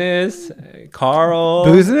 Dennis, Carl.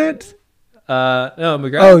 Boozing it? No,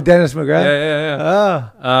 McGrath. Oh, Dennis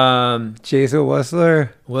McGrath. Yeah. Jason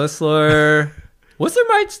Whistler. Whistler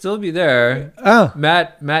might still be there. Oh.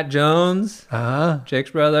 Matt Jones. Jake's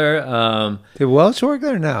brother. Did Welch work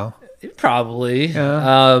there now? Probably.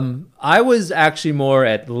 I was actually more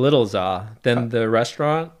at Little ZA than the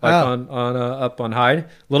restaurant, like on up on Hyde.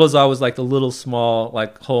 Little ZA was like the little small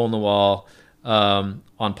like hole in the wall on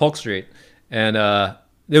Polk Street, and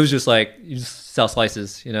it was just like you just sell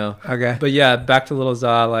slices, you know. Okay. But yeah, back to Little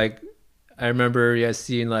ZA, like I remember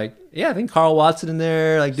seeing like I think Carl Watson in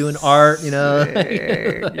there like doing art, you know.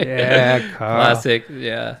 Yeah, Carl. Classic.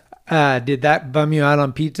 Yeah. Did that bum you out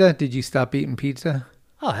on pizza? Did you stop eating pizza?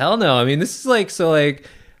 Oh hell no! I mean, this is like so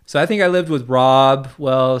I think I lived with Rob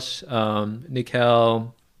Welsh,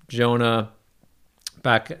 Nikhil, Jonah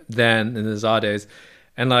back then in the ZA days,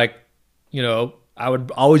 and like, you know, I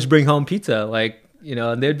would always bring home pizza. Like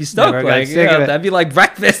and they'd be stoked. Never got Like, sick of it. that'd be like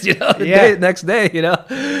breakfast, the next day,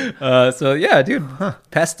 So yeah, dude,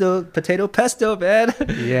 potato pesto, man.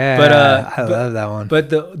 Yeah, but I love that one. But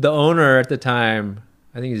the owner at the time,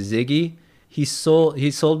 I think it's Ziggy. He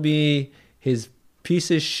sold me his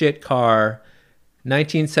piece of shit car,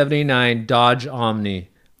 1979 Dodge Omni,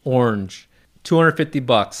 orange,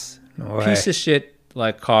 $250. No way. Piece of shit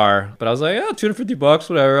like car, but I was like, oh, $250,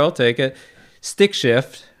 whatever, I'll take it. Stick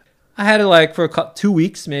shift. I had it like for 2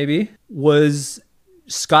 weeks maybe. Was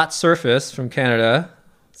Scott Surface from Canada,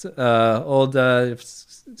 old snowboarder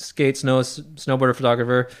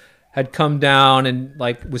photographer, had come down and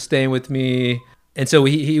like was staying with me. And so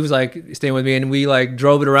he was like staying with me, and we like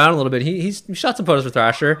drove it around a little bit. He shot some photos for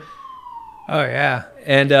Thrasher. Oh yeah.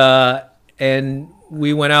 And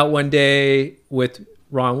we went out one day with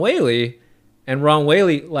Ron Whaley, and Ron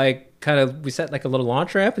Whaley we set like a little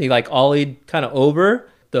launch ramp, and he like ollied kind of over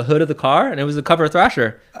the hood of the car, and it was the cover of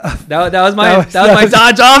Thrasher. That was my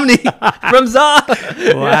Dodge Omni from ZA.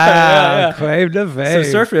 Wow, yeah. claim to fame.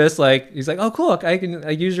 So Surface, like, he's like, oh cool, I can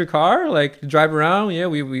use your car, like, to drive around. Yeah,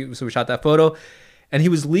 so we shot that photo, and he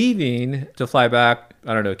was leaving to fly back,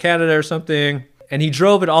 I don't know, Canada or something, and he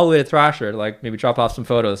drove it all the way to Thrasher to like maybe drop off some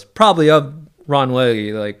photos, probably of Ron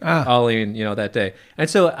Whaley, like ollieing, that day. And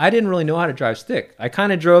so I didn't really know how to drive stick. I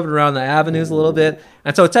kind of drove it around the avenues a little bit,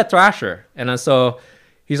 and so it's at Thrasher, and so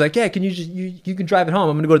he's like, yeah, can you can drive it home.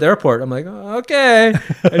 I'm going to go to the airport. I'm like, oh, okay.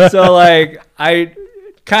 And so like I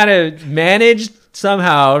kind of managed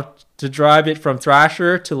somehow to drive it from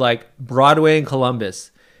Thrasher to like Broadway and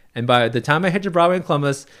Columbus. And by the time I hit to Broadway and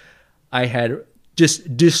Columbus, I had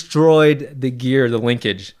just destroyed the gear, the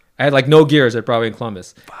linkage. I had like no gears at Broadway and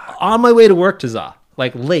Columbus. On my way to work to ZA,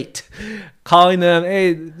 like late, calling them,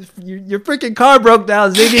 hey, your freaking car broke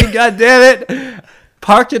down, Ziggy, God damn it.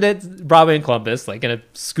 Parked it at Broadway and Columbus, like in a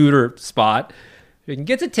scooter spot. You can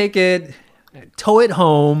get the ticket, tow it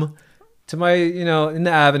home to my, in the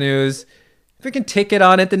avenues. Freaking ticket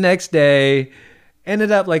on it the next day.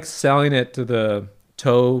 Ended up like selling it to the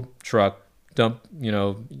tow truck dump,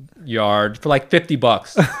 yard for like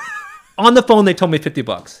 $50. On the phone, they told me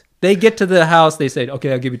 $50. They get to the house, they say,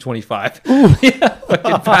 okay, I'll give you 25. Yeah,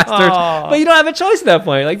 fucking bastards. But you don't have a choice at that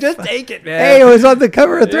point. Like, just take it, man. Hey, it was on the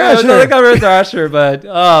cover of Thrasher. Yeah, it was on the cover of Thrasher, but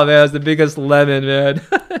oh man, it was the biggest lemon, man.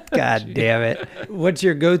 God damn it. What's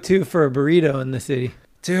your go-to for a burrito in the city?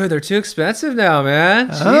 Dude, they're too expensive now, man.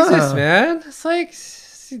 Jesus, man. It's like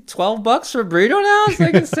 $12 for a burrito now. It's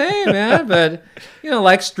like insane, man. But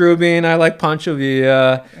like Strubing, I like Pancho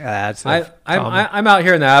Villa. I'm out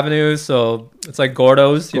here in the avenues, so it's like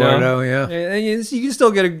Gordo's. Gordo, yeah. And you can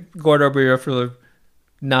still get a Gordo burrito for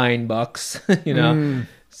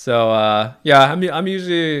 $9. So yeah, I'm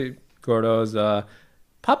usually Gordo's.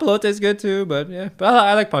 Papalote is good too, but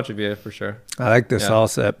I like Pancho Villa for sure. I like the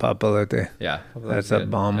salsa at Papalote. Yeah, that's a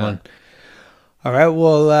bomb one. All right,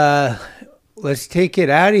 well, let's take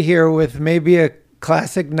it out of here with maybe a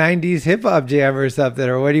classic 90s hip-hop jam or something,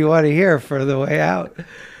 or what do you want to hear for the way out?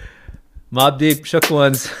 Mobb Deep, Shook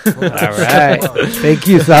Ones. All right. Thank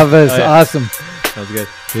you, Savas. Oh, yeah. Awesome. Sounds good.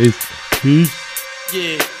 Peace.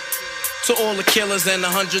 Yeah. To all the killers and the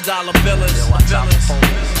 $100 billers.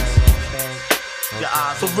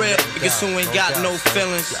 For real, niggas who ain't got no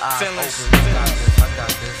feelings.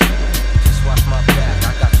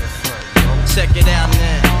 Check it out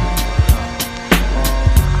now.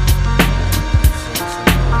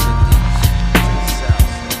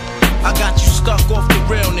 I got you stuck off the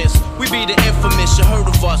realness. We be the infamous, you heard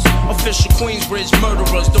of us. Official Queensbridge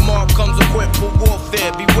murderers. The mob comes equipped for warfare.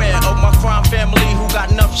 Beware of my crime family who got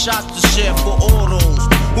enough shots to share for all those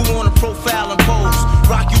who wanna profile and pose.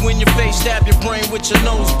 Rock you in your face, stab your brain with your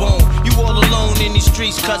nose bone. You all alone in these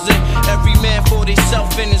streets, cousin. Every man for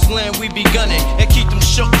theyself in his land, we be gunning. And keep them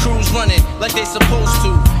shook crews running like they supposed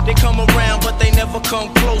to. They come around, but they never come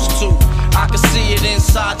close to. I can see it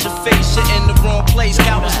inside your face, you're in the wrong place.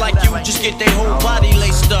 Cowards like you just get their whole body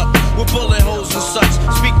laced up with bullet holes and such.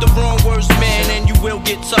 Speak the wrong words, man, and you will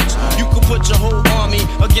get touched. You could put your whole army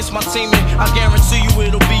against my team, and I guarantee you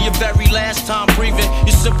it'll be your very last time breathing.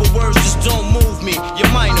 Your simple words just don't move me. You're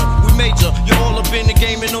minor, we major. You're all up in the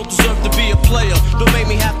game and don't deserve to be a player. Don't make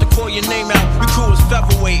me have to call your name out. Your crew is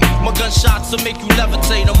featherweight. My gunshots will make you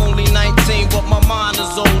levitate. I'm only 19, but my mind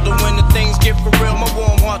is older. When the things get for real, my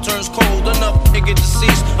warm heart turns cold. Another nigga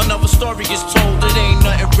deceased, another story gets told. It ain't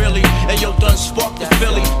nothing really. And yo, done sparked the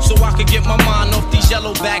Philly, so I could get my mind off these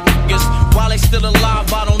yellow back niggas. While they still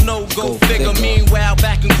alive, I don't know. Go figure. Meanwhile,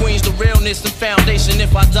 back in Queens, the realness it's the foundation.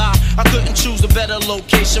 If I die, I couldn't choose a better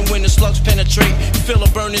location. When the slugs penetrate, you feel a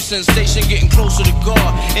burning sensation, getting closer to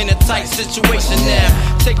God in a tight situation now.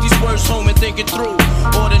 Take these words home and think it through,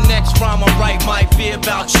 or the next rhyme I write might be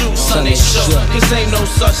about you. Son, they shook, cause ain't no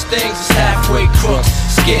such things as halfway crooks.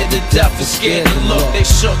 Scared to death and scared to look. They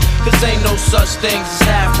shook, cause ain't no such things as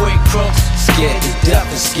halfway crooks. Scared to death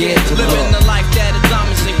and scared to look. Living the life that is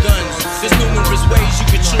diamonds and guns. There's numerous ways you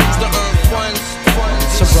could choose to earn funds.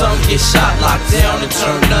 Some get shot, locked down, and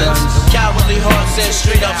turn nuns. Cowardly hearts and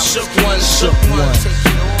straight up shook ones.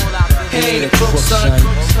 He ain't a crook, son.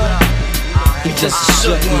 He just a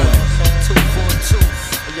shook one.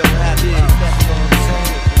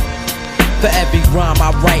 For every rhyme I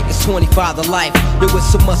write, it's 25 to life. There was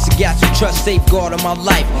so much to got you trust, safeguard of my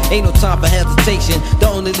life. Ain't no time for hesitation, that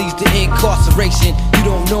only leads to incarceration. You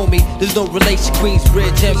don't know me, there's no relation.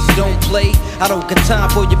 Queensbridge MC don't play. I don't got time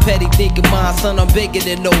for your petty thinking, mine, son, I'm bigger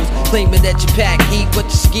than those. Claiming that you pack heat, but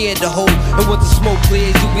you're scared to hold. And once the smoke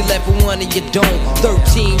clears, you be left with one and you don't. 13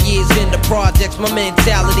 years in the projects, my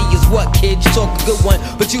mentality is what, kid? You talk a good one,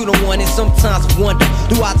 but you don't want it. Sometimes I wonder,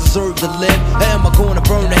 do I deserve to live? Or am I gonna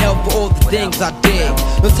burn to hell for all the things I did?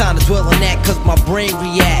 No time to dwell on that, cause my brain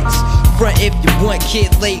reacts. Front if you want, kid,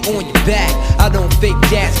 lay on your back. I don't fake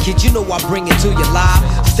jazz, kid, you know I bring it to your life.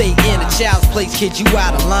 Stay in a child's place, kid, you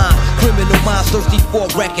out of line. Criminal minds thirsty for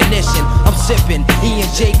recognition. I'm sipping,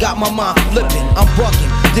 E&J got my mind flipping. I'm bucking,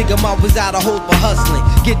 digging my ways out of hope for hustling.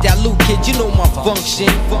 Get that loot, kid, you know my function.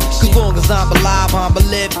 Cause long as I'm alive, I'm a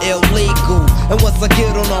live illegal. And once I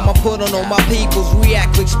get on them, I put on all my peoples.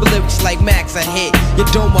 React with lyrics like Max, I hit your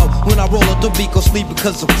dome up. When I roll up the beat, go sleep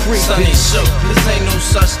because I'm free. Son, they shook, cause ain't no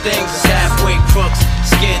such thing as halfway crooks.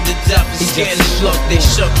 Scared to death and scared to look. They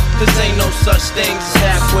shook, cause ain't no such thing as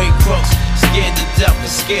halfway crooks. Scared to death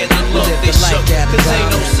and scared to look. They shook, cause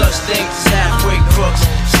ain't no such thing as halfway crooks.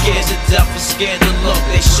 Scared to death and scared to look.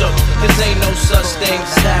 They shook, cause ain't no such thing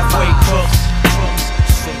as halfway crooks.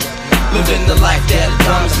 Living the life that is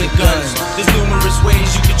diamonds and guns. There's numerous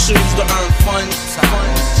ways you can choose to earn funds.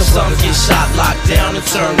 Some get shot, locked down, and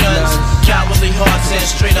turn nuns. Cowardly hearts and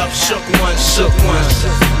straight up shook ones. Shook ones.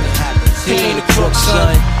 He ain't a crook,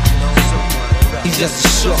 son. He's just a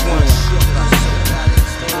shook one.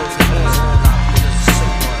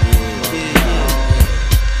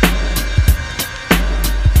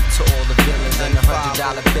 To all the villains and the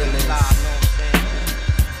 $100 billings.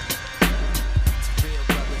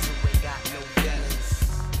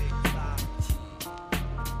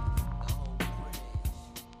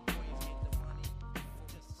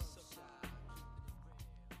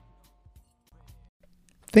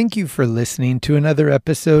 Thank you for listening to another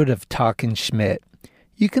episode of Talkin' Schmidt.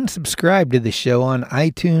 You can subscribe to the show on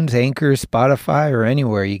iTunes, Anchor, Spotify, or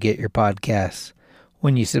anywhere you get your podcasts.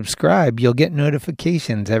 When you subscribe, you'll get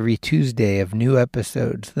notifications every Tuesday of new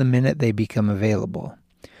episodes the minute they become available.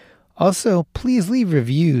 Also, please leave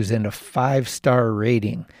reviews and a 5-star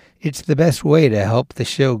rating. It's the best way to help the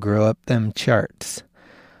show grow up them charts.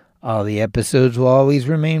 All the episodes will always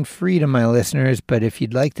remain free to my listeners, but if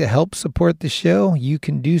you'd like to help support the show, you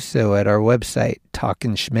can do so at our website,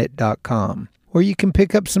 talkinschmidt.com, where you can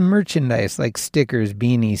pick up some merchandise like stickers,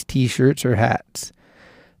 beanies, t-shirts, or hats.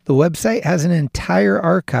 The website has an entire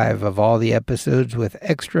archive of all the episodes with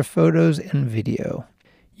extra photos and video.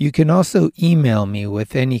 You can also email me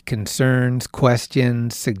with any concerns,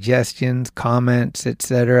 questions, suggestions, comments,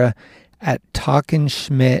 etc. at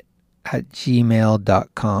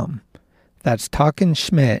talkinschmidt@gmail.com. That's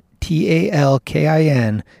talkinschmidt,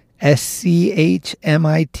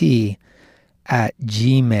 TALKINSCHMIT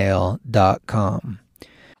 @gmail.com.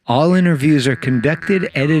 All interviews are conducted,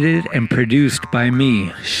 edited, and produced by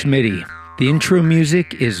me, Schmitty. The intro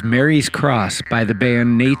music is Mary's Cross by the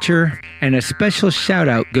band Nature, and a special shout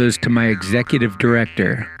out goes to my executive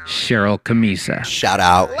director, Cheryl Camisa. Shout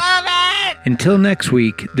out. Love it! Until next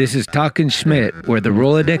week, this is Talkin' Schmidt, where the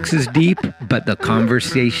Rolodex is deep, but the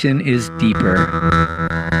conversation is deeper.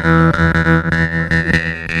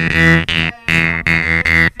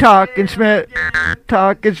 Talkin' Schmidt,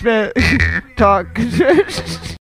 Talkin' Schmidt, Talkin' Schmidt.